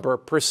number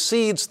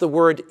precedes the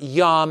word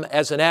yom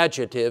as an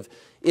adjective,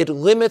 it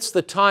limits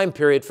the time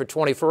period for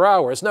 24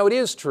 hours. Now, it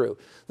is true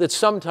that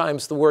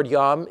sometimes the word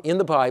yom in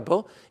the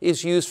Bible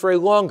is used for a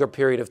longer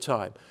period of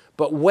time.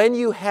 But when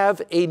you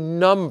have a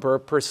number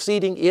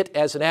preceding it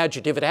as an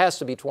adjective, it has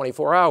to be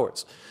 24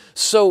 hours.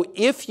 So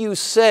if you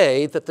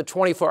say that the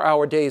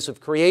 24-hour days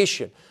of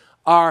creation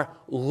are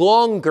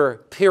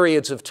longer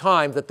periods of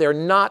time, that they're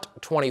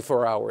not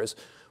 24 hours,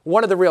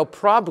 one of the real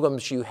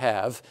problems you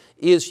have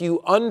is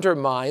you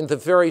undermine the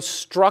very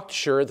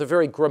structure, the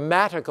very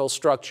grammatical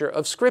structure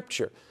of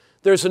Scripture.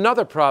 There's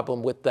another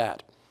problem with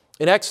that.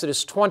 In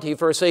Exodus 20,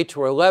 verse 8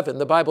 to 11,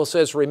 the Bible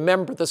says,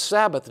 "Remember the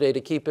Sabbath day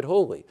to keep it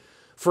holy.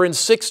 For in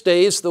 6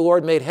 days the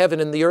Lord made heaven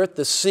and the earth,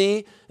 the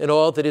sea, and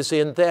all that is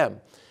in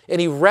them.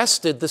 And he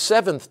rested the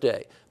seventh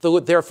day.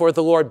 Therefore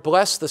the Lord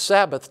blessed the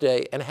Sabbath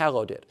day and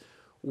hallowed it."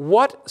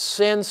 What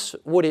sense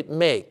would it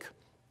make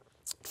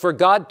for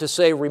God to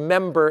say,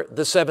 "Remember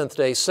the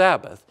seventh-day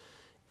Sabbath,"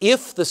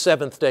 if the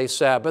seventh-day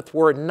Sabbath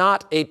were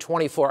not a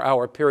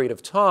 24-hour period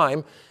of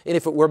time, and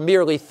if it were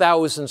merely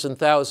thousands and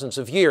thousands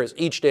of years,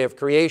 each day of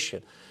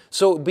creation?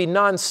 So it would be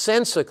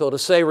nonsensical to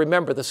say,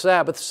 "Remember the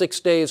Sabbath, 6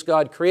 days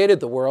God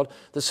created the world,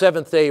 the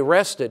seventh day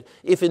rested,"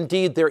 if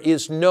indeed there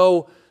is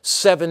no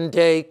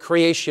 7-day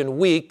creation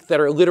week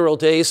that are literal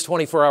days,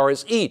 24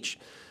 hours each.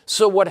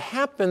 So what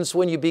happens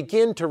when you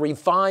begin to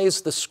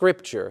revise the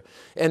Scripture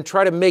and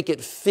try to make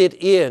it fit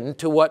in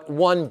to what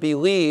one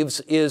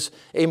believes is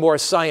a more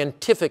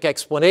scientific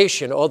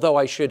explanation, although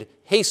I should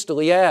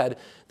hastily add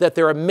that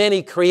there are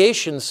many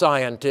creation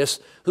scientists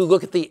who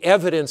look at the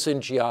evidence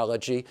in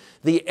geology,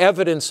 the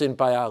evidence in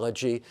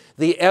biology,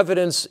 the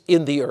evidence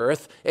in the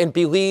earth, and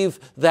believe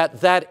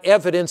that that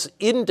evidence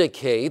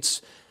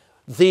indicates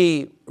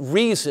the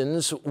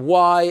reasons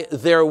why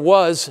there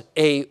was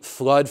a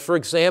flood, for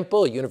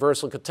example, a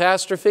universal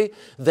catastrophe.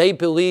 They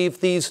believe,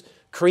 these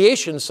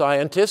creation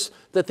scientists,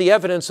 that the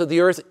evidence of the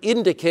earth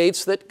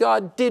indicates that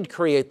God did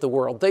create the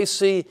world. They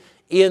see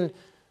in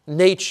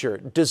nature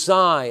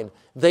design.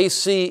 They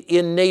see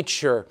in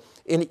nature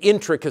an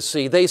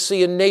intricacy. They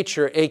see in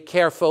nature a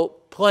careful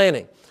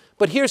planning.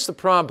 But here's the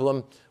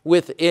problem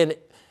within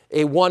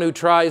a one who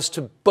tries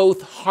to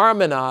both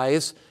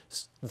harmonize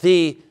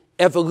the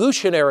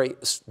evolutionary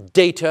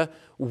data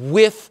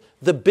with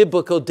the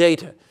biblical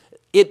data.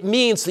 It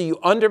means that you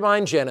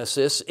undermine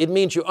Genesis, it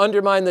means you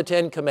undermine the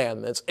Ten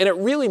Commandments, and it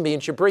really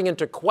means you bring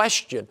into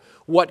question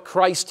what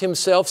Christ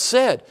himself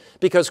said.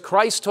 Because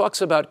Christ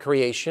talks about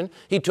creation,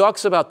 he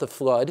talks about the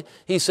flood,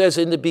 he says,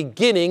 "In the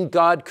beginning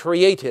God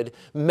created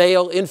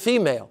male and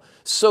female."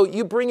 So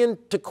you bring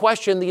into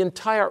question the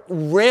entire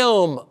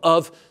realm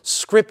of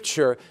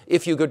Scripture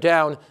if you go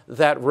down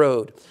that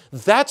road.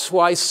 That's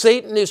why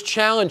Satan is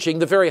challenging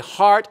the very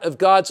heart of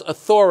God's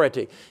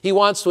authority. He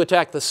wants to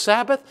attack the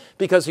Sabbath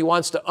because he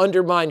wants to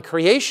undermine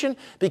creation,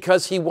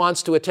 because he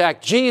wants to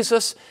attack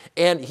Jesus,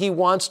 and he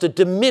wants to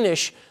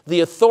diminish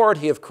the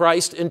authority of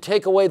Christ and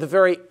take away the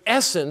very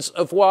essence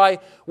of why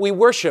we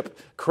worship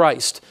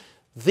Christ.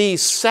 The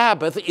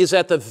Sabbath is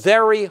at the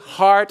very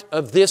heart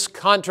of this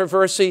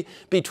controversy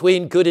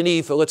between good and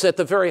evil. It's at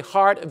the very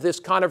heart of this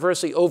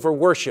controversy over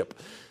worship.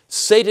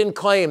 Satan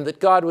claimed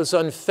that God was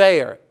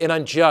unfair and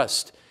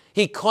unjust.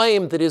 He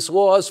claimed that his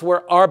laws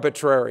were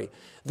arbitrary.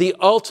 The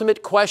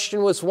ultimate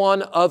question was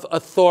one of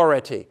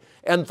authority.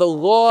 And the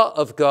law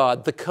of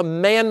God, the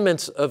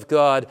commandments of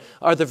God,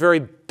 are the very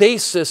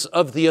basis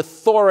of the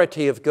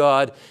authority of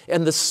God.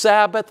 And the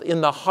Sabbath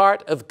in the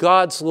heart of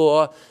God's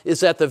law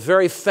is at the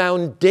very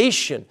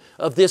foundation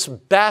of this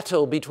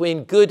battle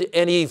between good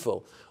and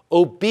evil.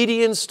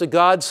 Obedience to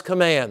God's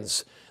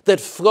commands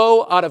that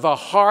flow out of a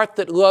heart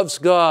that loves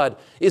God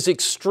is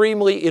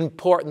extremely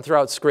important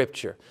throughout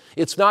Scripture.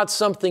 It's not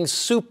something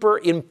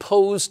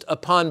superimposed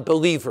upon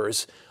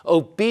believers.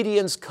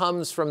 Obedience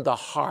comes from the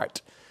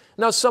heart.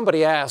 Now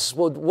somebody asks,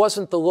 well,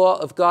 wasn't the law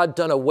of God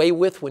done away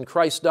with when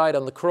Christ died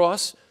on the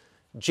cross?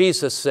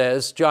 Jesus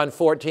says, John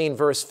 14,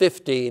 verse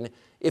 15,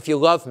 "If you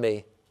love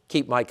me,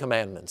 keep my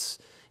commandments."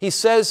 He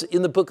says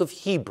in the book of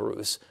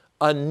Hebrews,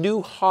 "A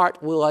new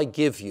heart will I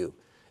give you,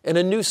 and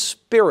a new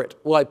spirit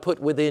will I put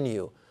within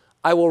you.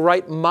 I will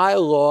write my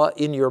law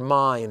in your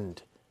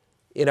mind,"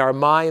 in our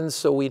minds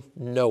so we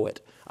know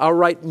it. "I'll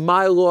write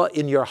my law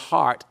in your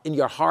heart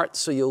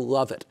so you'll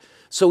love it."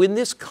 So in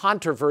this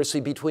controversy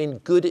between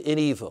good and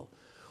evil,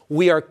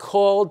 we are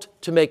called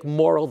to make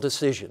moral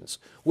decisions.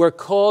 We're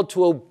called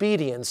to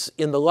obedience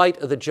in the light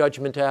of the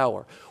judgment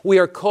hour. We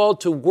are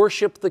called to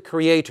worship the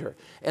Creator,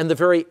 and the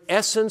very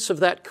essence of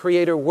that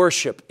Creator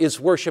worship is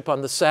worship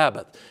on the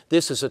Sabbath.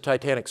 This is a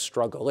titanic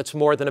struggle. It's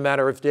more than a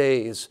matter of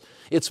days.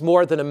 It's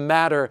more than a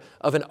matter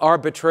of an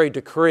arbitrary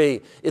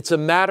decree. It's a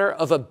matter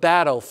of a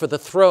battle for the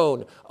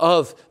throne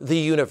of the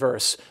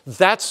universe.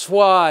 That's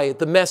why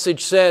the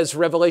message says,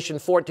 Revelation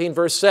 14,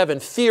 verse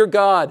 7, "Fear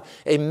God,"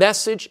 a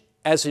message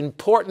as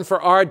important for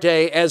our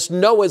day as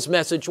Noah's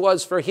message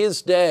was for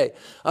his day.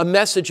 A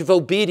message of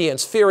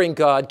obedience, fearing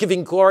God,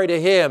 giving glory to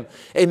Him.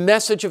 A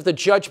message of the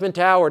judgment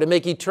hour to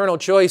make eternal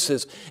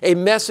choices. A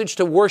message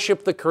to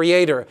worship the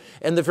Creator.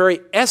 And the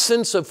very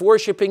essence of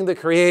worshiping the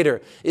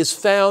Creator is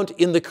found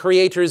in the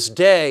Creator's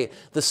day,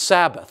 the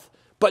Sabbath.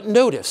 But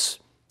notice,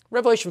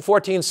 Revelation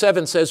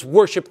 14:7 says,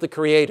 "Worship the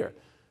Creator."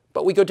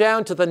 But we go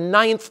down to the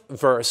 9th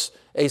verse.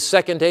 A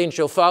second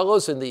angel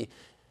follows in the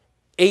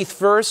 8th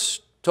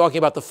verse, talking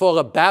about the fall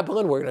of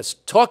Babylon. We're going to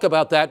talk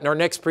about that in our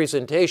next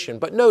presentation.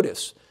 But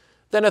notice,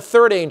 then a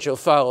third angel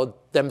followed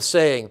them,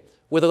 saying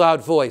with a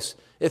loud voice,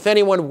 "If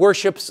anyone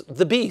worships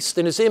the beast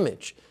in his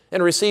image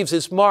and receives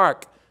his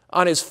mark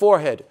on his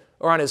forehead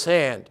or on his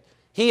hand,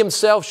 he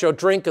himself shall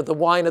drink of the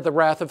wine of the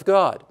wrath of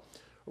God."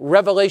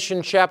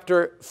 Revelation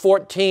chapter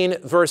 14,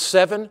 verse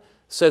 7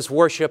 says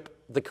worship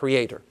the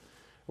Creator.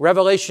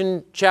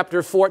 Revelation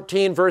chapter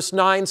 14, verse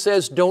 9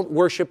 says don't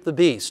worship the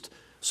beast.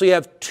 So you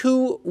have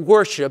two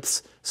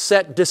worships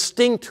set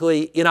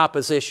distinctly in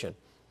opposition.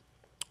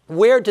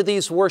 Where do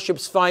these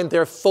worships find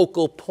their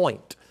focal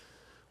point?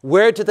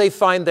 Where do they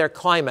find their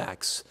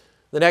climax?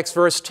 The next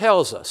verse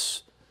tells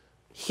us,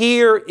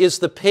 here is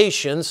the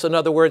patience,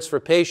 another word for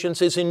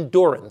patience is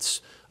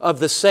endurance, of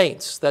the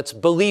saints, that's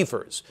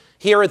believers.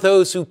 Here are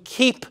those who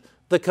keep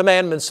the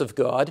commandments of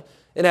God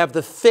and have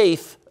the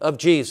faith of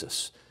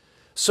Jesus.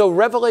 So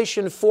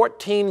Revelation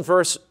 14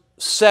 verse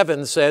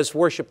 7 says,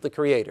 worship the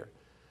Creator.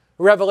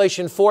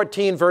 Revelation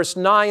 14 verse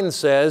 9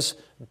 says,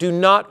 do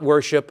not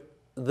worship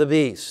the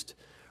beast.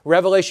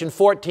 Revelation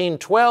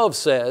 14:12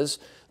 says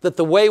that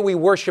the way we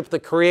worship the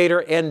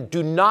Creator and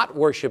do not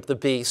worship the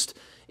beast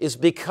is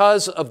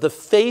because of the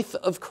faith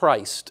of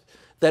Christ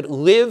that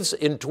lives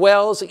and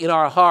dwells in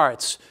our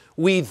hearts.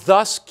 We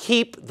thus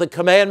keep the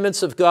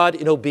commandments of God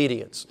in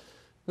obedience.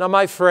 Now,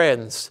 my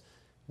friends,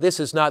 this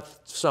is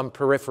not some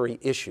periphery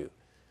issue.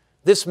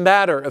 This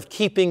matter of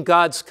keeping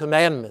God's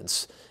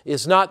commandments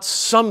is not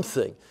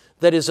something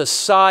that is a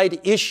side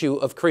issue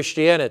of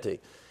Christianity.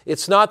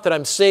 It's not that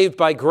I'm saved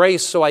by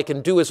grace so I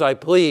can do as I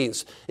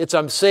please. It's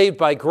I'm saved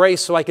by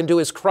grace so I can do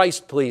as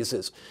Christ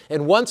pleases.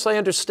 And once I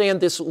understand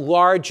this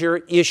larger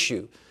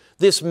issue,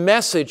 this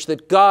message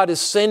that God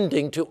is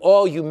sending to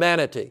all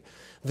humanity,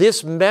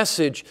 this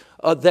message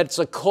that's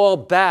a call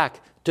back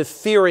to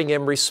fearing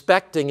Him,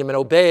 respecting Him, and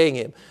obeying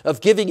Him,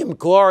 of giving Him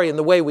glory in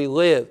the way we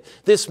live,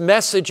 this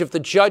message of the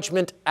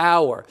judgment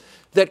hour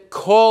that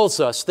calls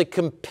us, that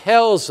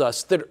compels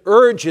us, that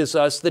urges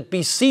us, that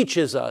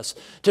beseeches us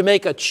to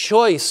make a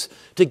choice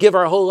to give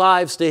our whole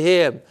lives to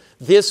Him.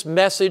 This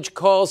message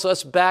calls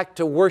us back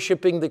to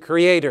worshiping the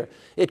Creator.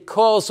 It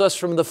calls us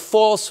from the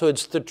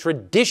falsehoods, the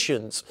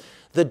traditions,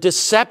 the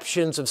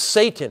deceptions of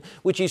Satan,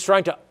 which he's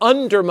trying to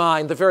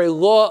undermine the very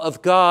law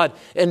of God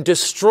and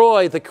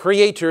destroy the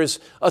Creator's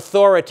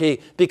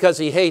authority because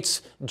he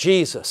hates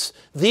Jesus.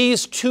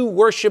 These two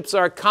worships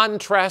are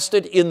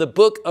contrasted in the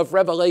book of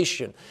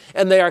Revelation,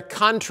 and they are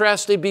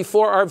contrasted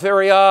before our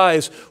very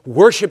eyes,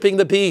 worshiping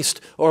the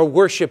beast or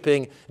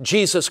worshiping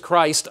Jesus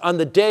Christ on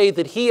the day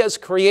that He has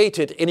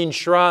created and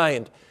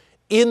enshrined.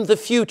 In the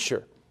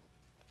future,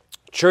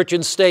 church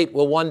and state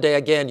will one day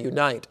again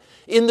unite.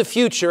 In the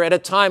future, at a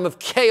time of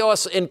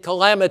chaos and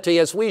calamity,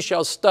 as we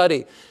shall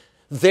study,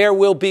 there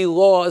will be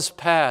laws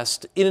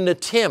passed in an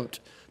attempt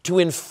to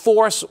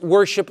enforce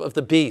worship of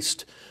the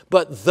beast.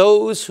 But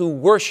those who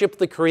worship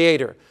the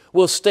Creator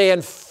will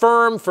stand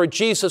firm for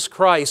Jesus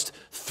Christ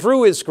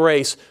through His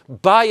grace,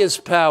 by His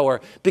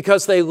power,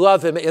 because they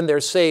love Him and they're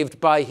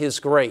saved by His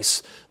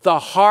grace. The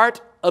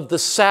heart of the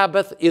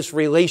Sabbath is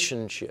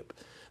relationship.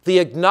 The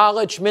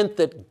acknowledgement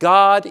that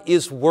God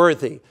is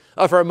worthy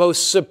of our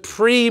most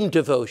supreme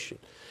devotion,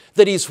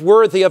 that He's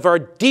worthy of our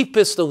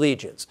deepest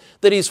allegiance,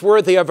 that He's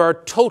worthy of our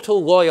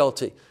total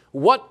loyalty.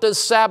 What does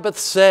Sabbath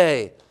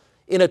say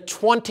in a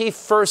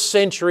 21st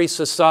century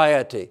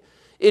society?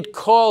 It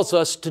calls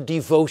us to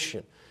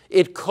devotion.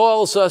 It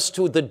calls us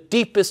to the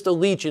deepest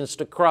allegiance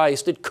to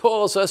Christ. It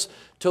calls us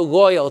to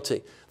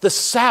loyalty. The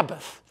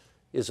Sabbath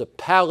is a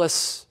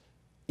palace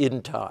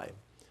in time.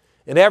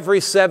 And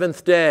every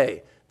seventh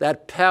day,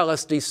 that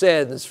palace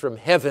descends from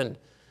heaven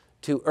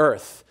to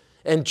earth.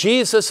 And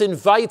Jesus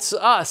invites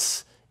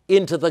us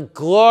into the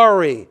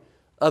glory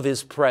of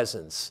His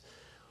presence.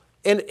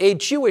 And a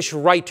Jewish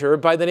writer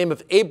by the name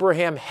of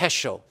Abraham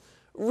Heschel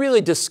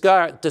really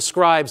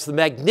describes the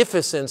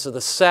magnificence of the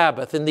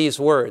Sabbath in these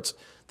words.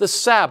 The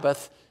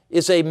Sabbath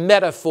is a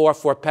metaphor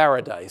for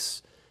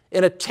paradise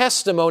and a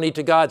testimony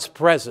to God's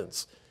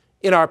presence.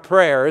 In our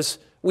prayers,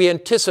 we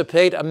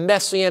anticipate a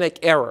messianic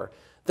era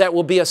that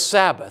will be a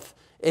Sabbath.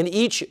 And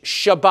each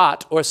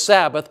Shabbat or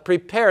Sabbath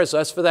prepares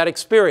us for that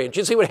experience.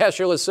 You see what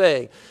Heschel is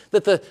saying?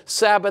 That the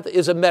Sabbath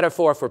is a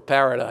metaphor for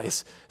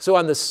paradise. So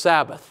on the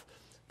Sabbath,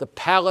 the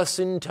palace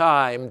in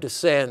time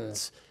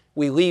descends.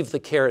 We leave the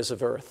cares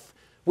of earth.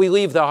 We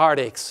leave the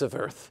heartaches of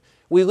earth.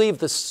 We leave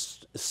the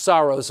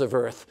sorrows of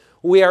earth.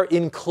 We are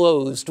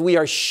enclosed. We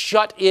are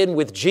shut in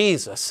with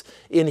Jesus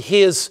in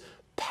His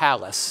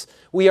palace.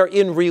 We are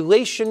in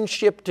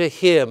relationship to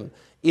Him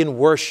in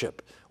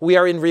worship. We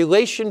are in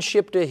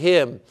relationship to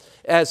Him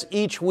as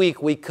each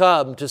week we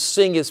come to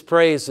sing His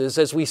praises,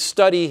 as we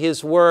study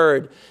His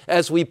Word,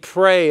 as we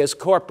pray as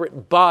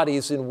corporate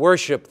bodies in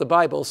worship. The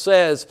Bible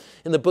says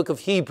in the book of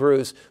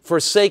Hebrews,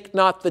 forsake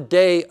not the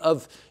day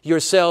of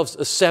yourselves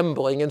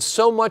assembling, and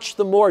so much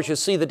the more as you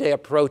see the day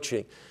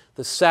approaching.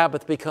 The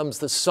Sabbath becomes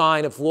the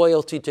sign of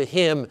loyalty to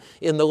Him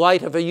in the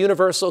light of a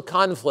universal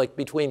conflict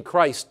between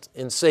Christ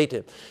and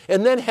Satan.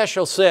 And then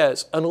Heschel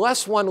says,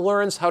 unless one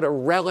learns how to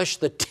relish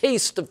the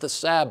taste of the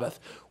Sabbath,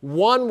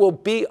 one will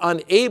be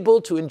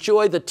unable to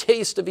enjoy the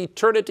taste of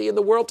eternity in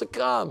the world to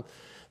come.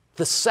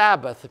 The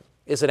Sabbath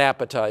is an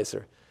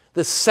appetizer.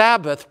 The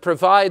Sabbath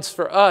provides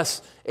for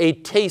us a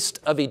taste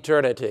of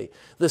eternity.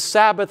 The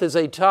Sabbath is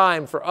a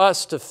time for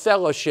us to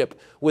fellowship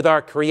with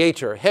our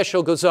Creator.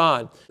 Heschel goes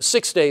on,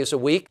 6 days a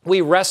week, we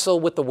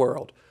wrestle with the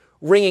world.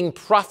 wringing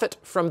profit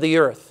from the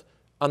earth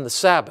on the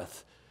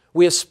Sabbath.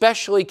 We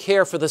especially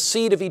care for the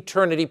seed of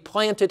eternity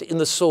planted in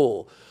the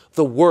soul.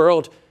 The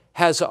world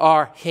has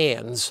our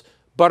hands,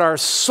 but our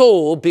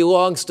soul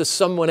belongs to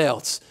someone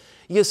else.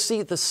 You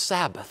see, the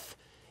Sabbath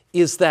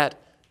is that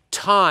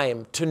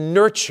time to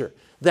nurture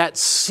that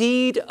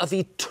seed of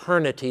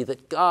eternity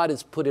that God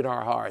has put in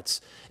our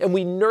hearts. And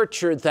we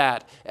nurture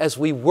that as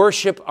we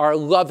worship our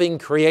loving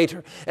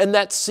Creator. And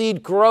that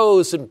seed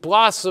grows and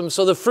blossoms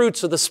so the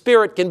fruits of the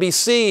Spirit can be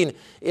seen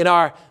in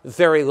our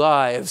very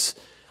lives.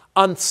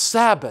 On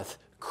Sabbath,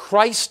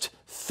 Christ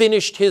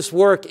finished His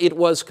work. It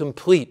was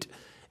complete.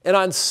 And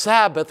on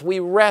Sabbath, we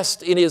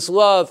rest in His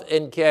love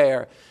and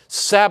care.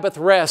 Sabbath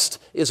rest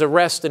is a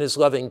rest in His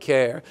loving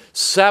care.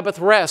 Sabbath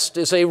rest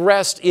is a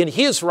rest in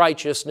His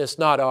righteousness,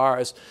 not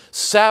ours.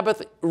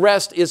 Sabbath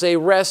rest is a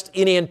rest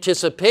in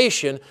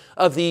anticipation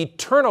of the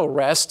eternal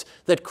rest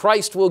that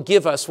Christ will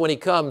give us when He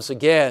comes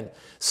again.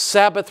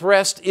 Sabbath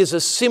rest is a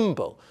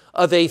symbol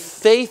of a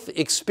faith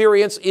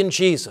experience in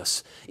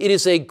Jesus. It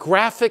is a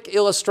graphic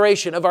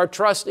illustration of our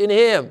trust in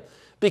Him,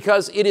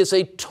 because it is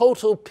a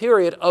total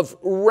period of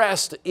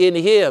rest in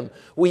Him.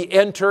 We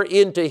enter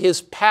into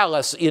His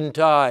palace in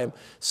time.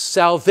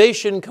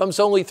 Salvation comes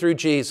only through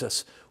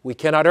Jesus. We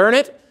cannot earn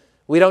it.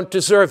 We don't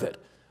deserve it.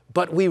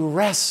 But we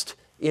rest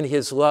in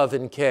His love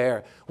and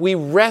care. We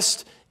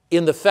rest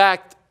in the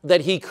fact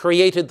that He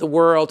created the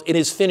world in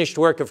His finished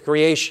work of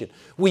creation.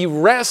 We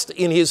rest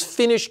in His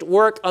finished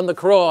work on the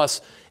cross.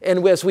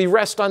 And as we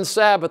rest on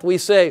Sabbath, we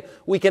say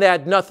we can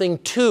add nothing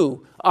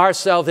to our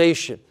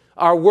salvation.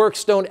 Our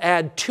works don't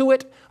add to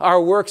it.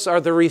 Our works are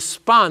the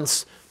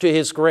response to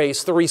His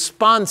grace, the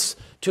response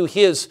to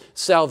His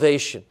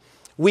salvation.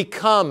 We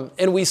come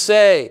and we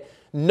say,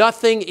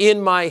 nothing in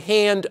my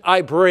hand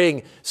I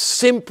bring,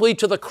 simply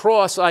to the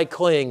cross I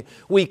cling.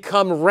 We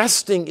come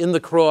resting in the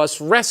cross,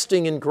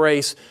 resting in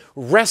grace,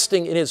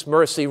 resting in His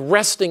mercy,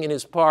 resting in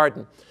His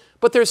pardon.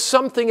 But there's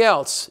something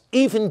else,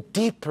 even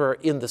deeper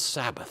in the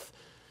Sabbath.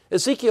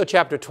 Ezekiel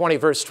chapter 20,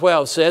 verse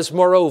 12 says,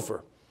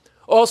 moreover,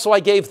 also I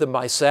gave them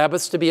my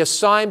Sabbaths to be a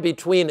sign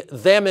between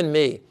them and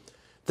me,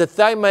 that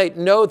they might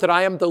know that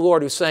I am the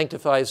Lord who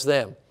sanctifies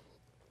them.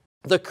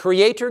 The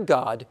Creator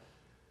God,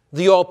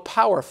 the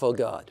all-powerful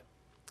God,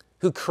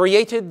 who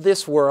created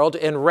this world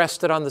and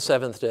rested on the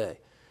seventh day,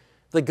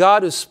 the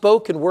God who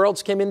spoke and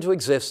worlds came into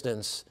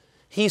existence,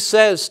 He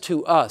says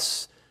to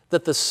us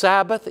that the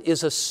Sabbath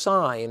is a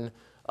sign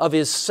of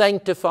His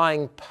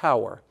sanctifying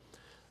power.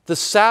 The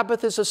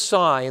Sabbath is a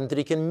sign that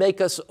He can make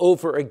us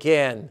over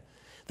again.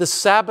 The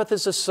Sabbath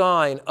is a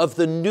sign of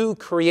the new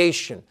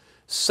creation.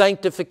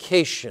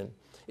 Sanctification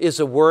is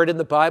a word in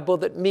the Bible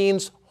that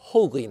means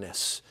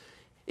holiness.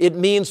 It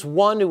means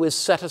one who is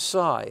set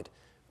aside.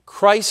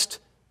 Christ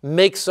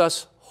makes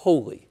us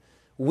holy.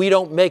 We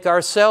don't make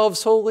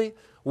ourselves holy.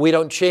 We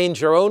don't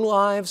change our own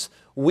lives.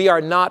 We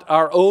are not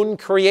our own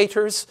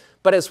creators.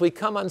 But as we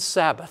come on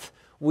Sabbath,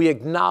 we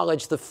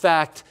acknowledge the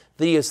fact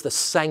that He is the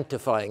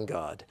sanctifying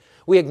God.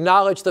 We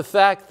acknowledge the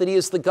fact that He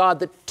is the God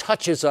that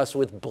touches us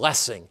with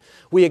blessing.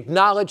 We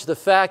acknowledge the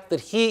fact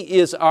that He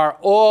is our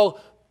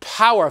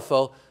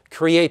all-powerful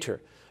Creator.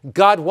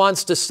 God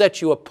wants to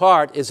set you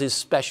apart as His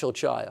special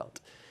child.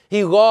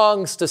 He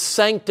longs to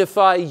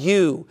sanctify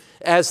you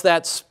as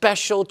that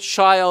special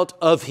child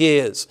of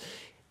His.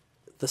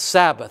 The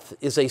Sabbath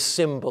is a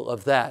symbol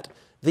of that.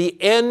 The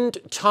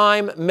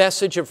end-time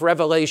message of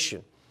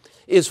Revelation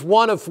is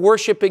one of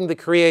worshiping the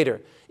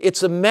Creator.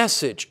 It's a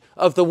message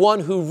of the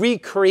one who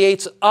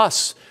recreates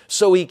us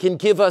so He can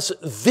give us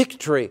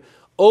victory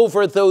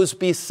over those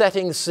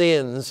besetting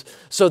sins,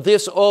 so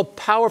this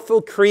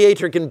all-powerful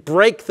Creator can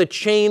break the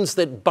chains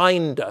that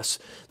bind us,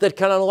 that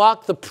can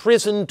unlock the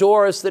prison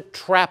doors that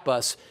trap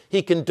us.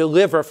 He can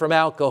deliver from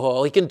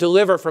alcohol. He can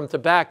deliver from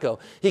tobacco.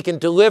 He can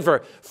deliver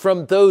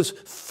from those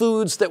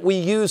foods that we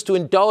use to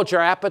indulge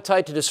our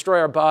appetite to destroy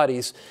our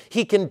bodies.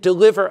 He can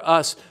deliver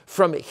us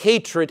from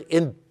hatred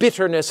and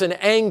bitterness and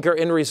anger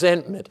and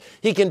resentment.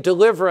 He can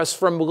deliver us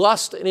from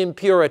lust and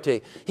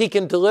impurity. He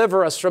can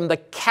deliver us from the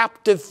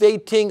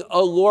captivating,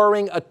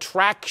 alluring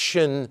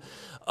attraction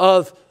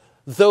of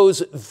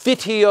those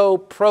video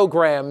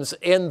programs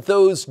and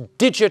those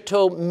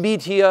digital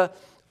media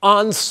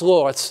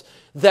onslaughts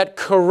that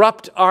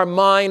corrupt our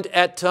mind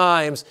at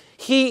times.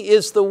 He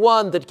is the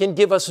one that can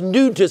give us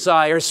new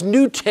desires,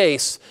 new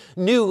tastes,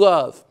 new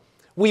love.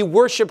 We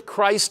worship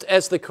Christ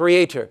as the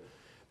Creator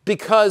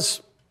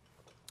because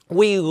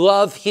we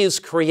love His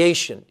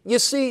creation. You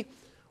see,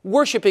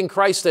 worshiping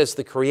Christ as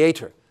the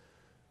Creator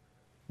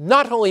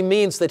not only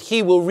means that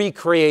He will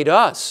recreate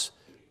us,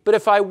 but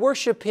if I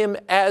worship Him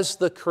as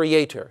the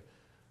Creator,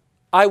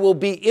 I will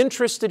be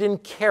interested in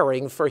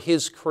caring for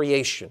His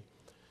creation.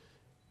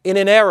 In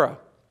an era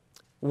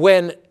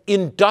when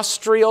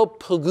industrial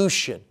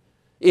pollution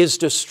is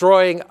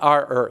destroying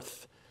our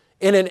earth,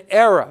 in an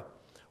era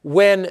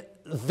when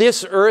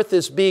this earth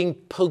is being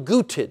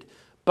polluted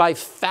by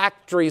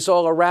factories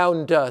all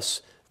around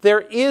us,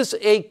 there is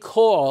a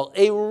call,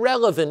 a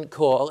relevant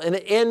call, an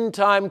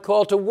end-time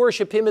call to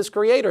worship Him as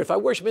Creator. If I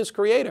worship Him as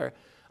Creator,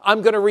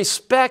 I'm going to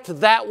respect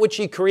that which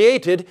He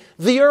created,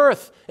 the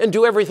earth, and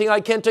do everything I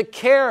can to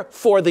care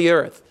for the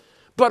earth.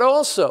 But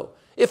also,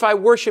 if I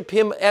worship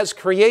Him as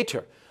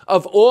Creator,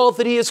 of all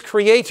that He has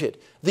created,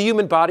 the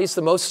human body is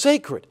the most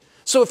sacred.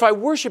 So if I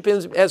worship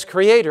Him as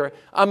Creator,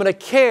 I'm going to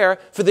care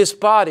for this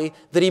body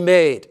that He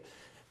made.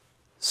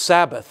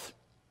 Sabbath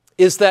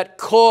is that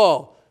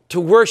call to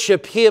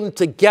worship Him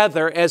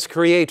together as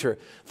Creator,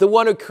 the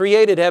one who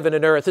created heaven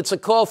and earth. It's a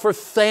call for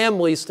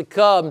families to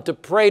come, to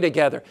pray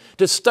together,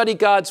 to study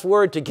God's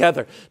Word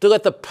together, to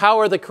let the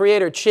power of the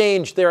Creator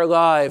change their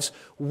lives.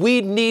 We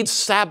need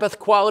Sabbath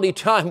quality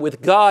time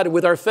with God,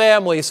 with our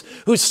families,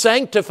 who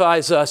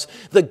sanctifies us,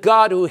 the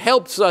God who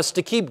helps us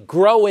to keep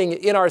growing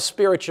in our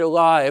spiritual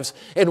lives.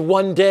 And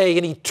one day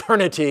in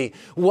eternity,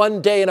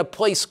 one day in a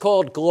place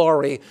called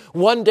glory,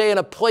 one day in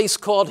a place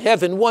called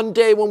heaven, one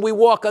day when we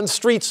walk on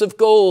streets of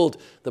gold,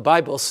 the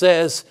Bible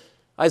says,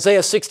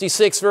 Isaiah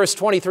 66, verse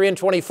 23 and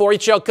 24,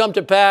 it shall come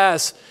to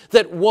pass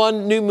that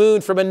one new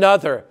moon from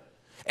another,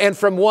 and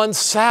from one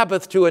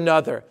Sabbath to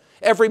another,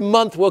 every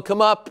month will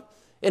come up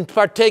and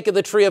partake of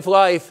the tree of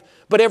life.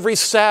 But every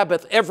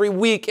Sabbath, every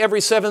week,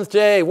 every seventh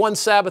day, one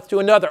Sabbath to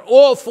another,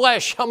 all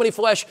flesh, how many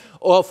flesh?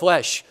 All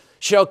flesh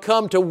shall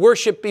come to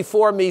worship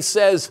before me,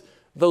 says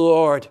the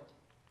Lord.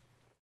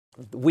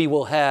 We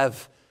will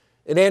have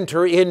and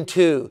enter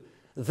into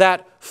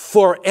that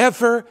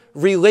forever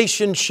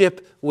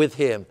relationship with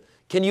Him.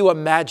 Can you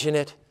imagine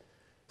it?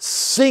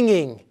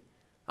 Singing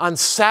on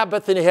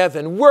Sabbath in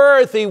heaven,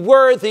 worthy,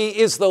 worthy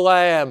is the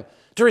Lamb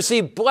to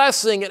receive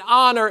blessing and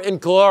honor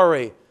and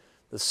glory.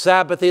 The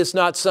Sabbath is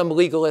not some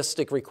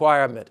legalistic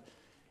requirement.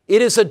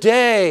 It is a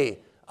day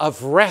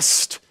of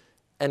rest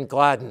and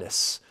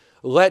gladness.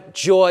 Let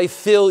joy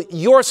fill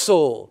your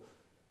soul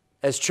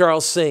as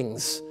Charles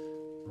sings,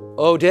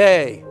 O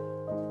day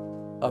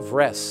of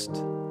rest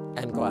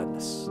and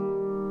gladness.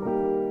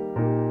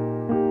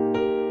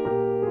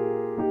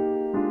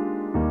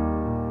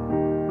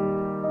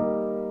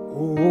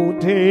 O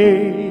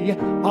day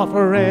of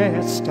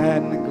rest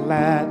and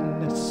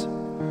gladness,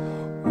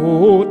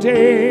 O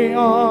day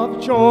of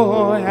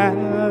joy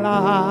and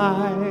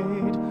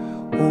light,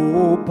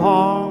 O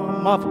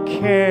balm of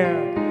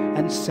care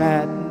and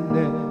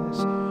sadness,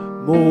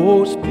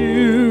 most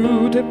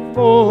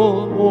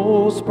beautiful,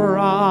 most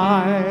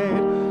bright,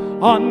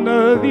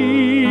 under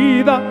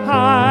thee the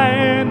high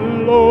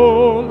and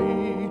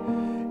lowly,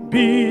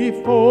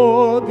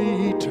 before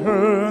the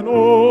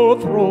eternal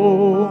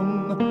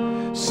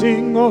throne,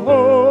 sing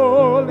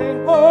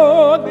holy,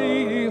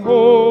 holy,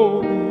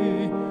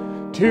 holy,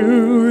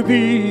 to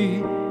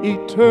the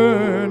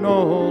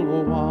eternal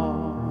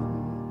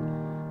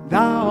one.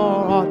 Thou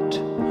art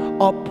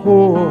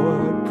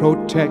upward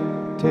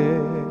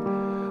protected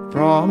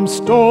from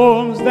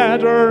storms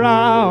that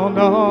around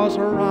us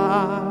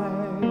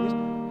rise,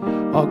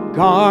 a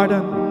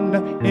garden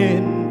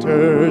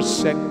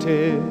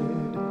intersected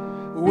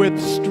with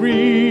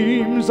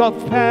streams of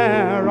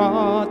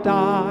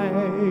paradise.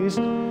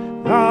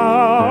 Thou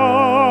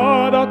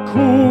art a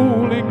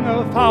cooling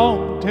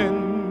fountain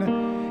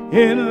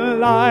in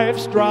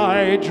life's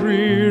dry,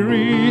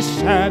 dreary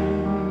sand.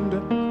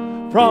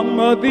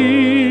 From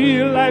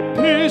thee, like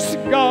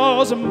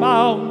Pisgah's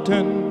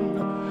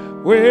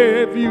mountain,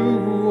 where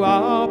view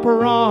our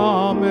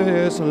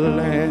promised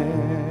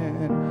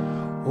land.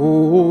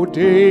 O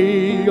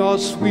day of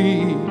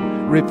sweet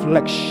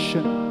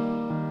reflection,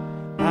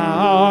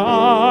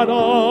 and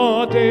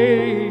a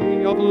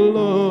day of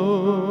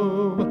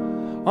love,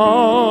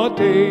 a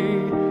day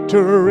to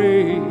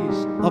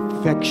raise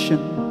affection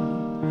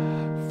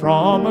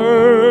from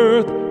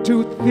earth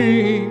to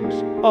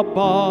things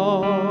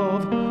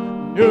above.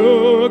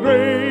 New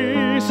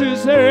grace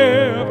is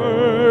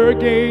ever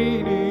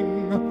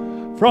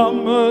gaining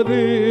from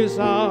this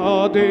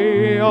our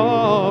day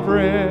of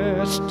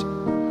rest.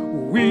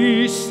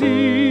 We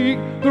seek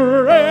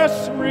the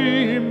rest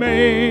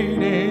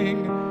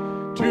remaining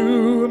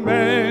to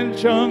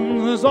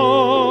mansions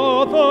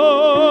of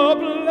the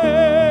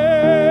blessed.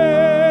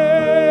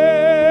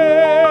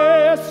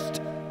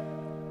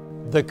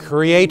 The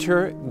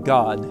Creator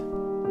God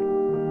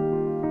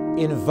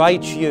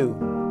invites you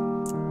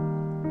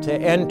to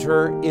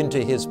enter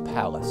into His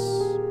palace.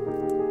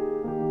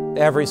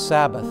 Every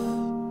Sabbath,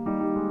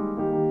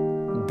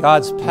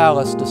 God's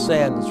palace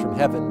descends from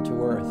heaven to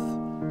earth,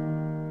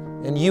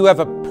 and you have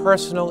a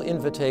personal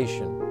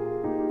invitation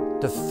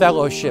to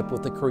fellowship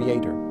with the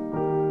Creator.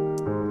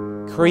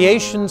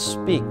 Creation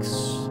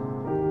speaks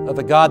of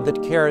a God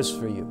that cares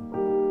for you.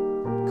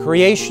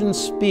 Creation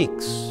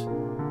speaks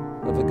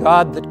of a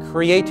God that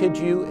created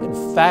you and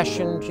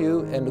fashioned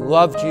you and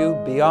loved you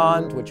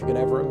beyond what you can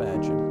ever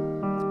imagine.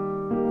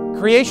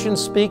 Creation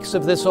speaks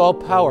of this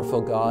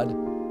all-powerful God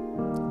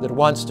that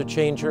wants to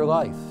change your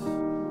life,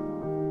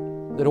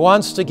 that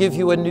wants to give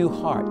you a new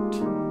heart.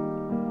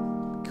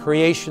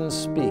 Creation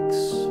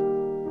speaks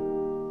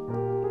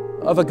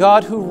of a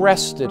God who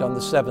rested on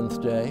the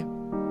seventh day,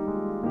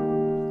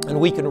 and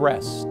we can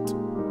rest.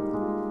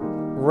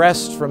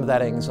 Rest from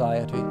that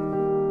anxiety,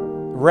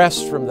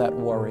 rest from that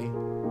worry,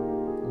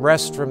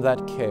 rest from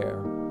that care,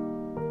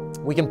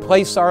 We can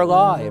place our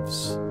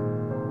lives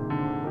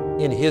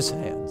in His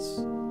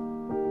hands.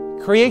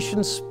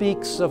 Creation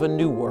speaks of a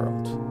new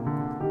world,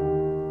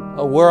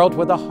 a world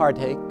where the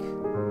heartache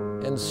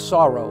and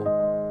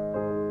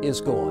sorrow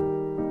is gone.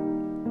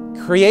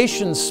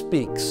 Creation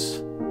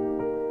speaks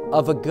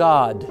of a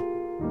God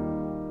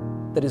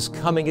that is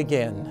coming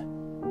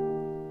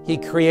again. He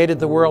created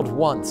the world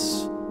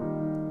once,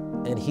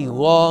 and He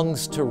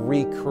longs to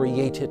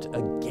recreate it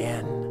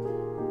again.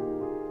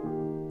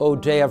 O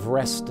day of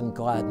rest and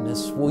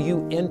gladness, will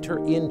you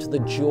enter into the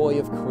joy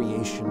of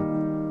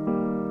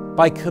creation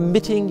by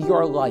committing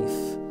your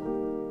life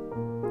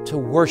to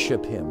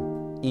worship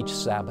Him each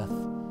Sabbath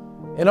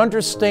and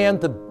understand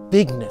the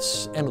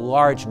bigness and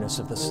largeness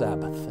of the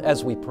Sabbath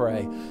as we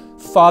pray.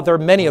 Father,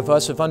 many of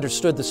us have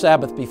understood the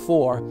Sabbath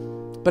before,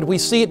 but we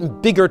see it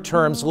in bigger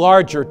terms,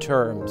 larger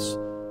terms.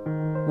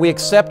 We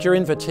accept your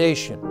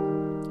invitation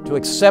to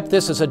accept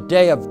this as a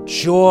day of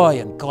joy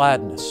and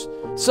gladness.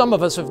 Some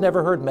of us have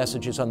never heard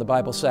messages on the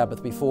Bible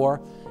Sabbath before,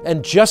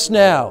 and just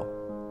now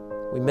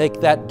we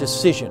make that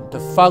decision to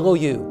follow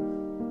you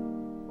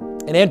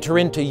and enter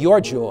into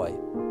your joy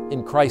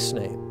in Christ's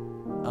name.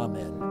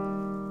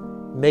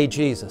 Amen. May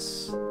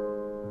Jesus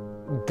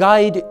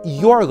guide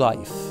your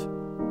life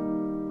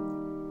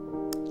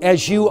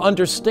as you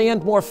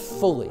understand more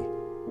fully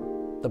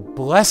the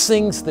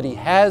blessings that He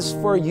has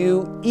for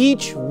you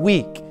each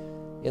week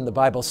in the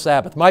Bible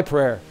Sabbath. My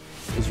prayer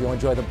is you'll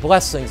enjoy the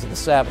blessings of the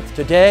Sabbath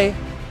today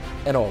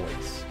and always.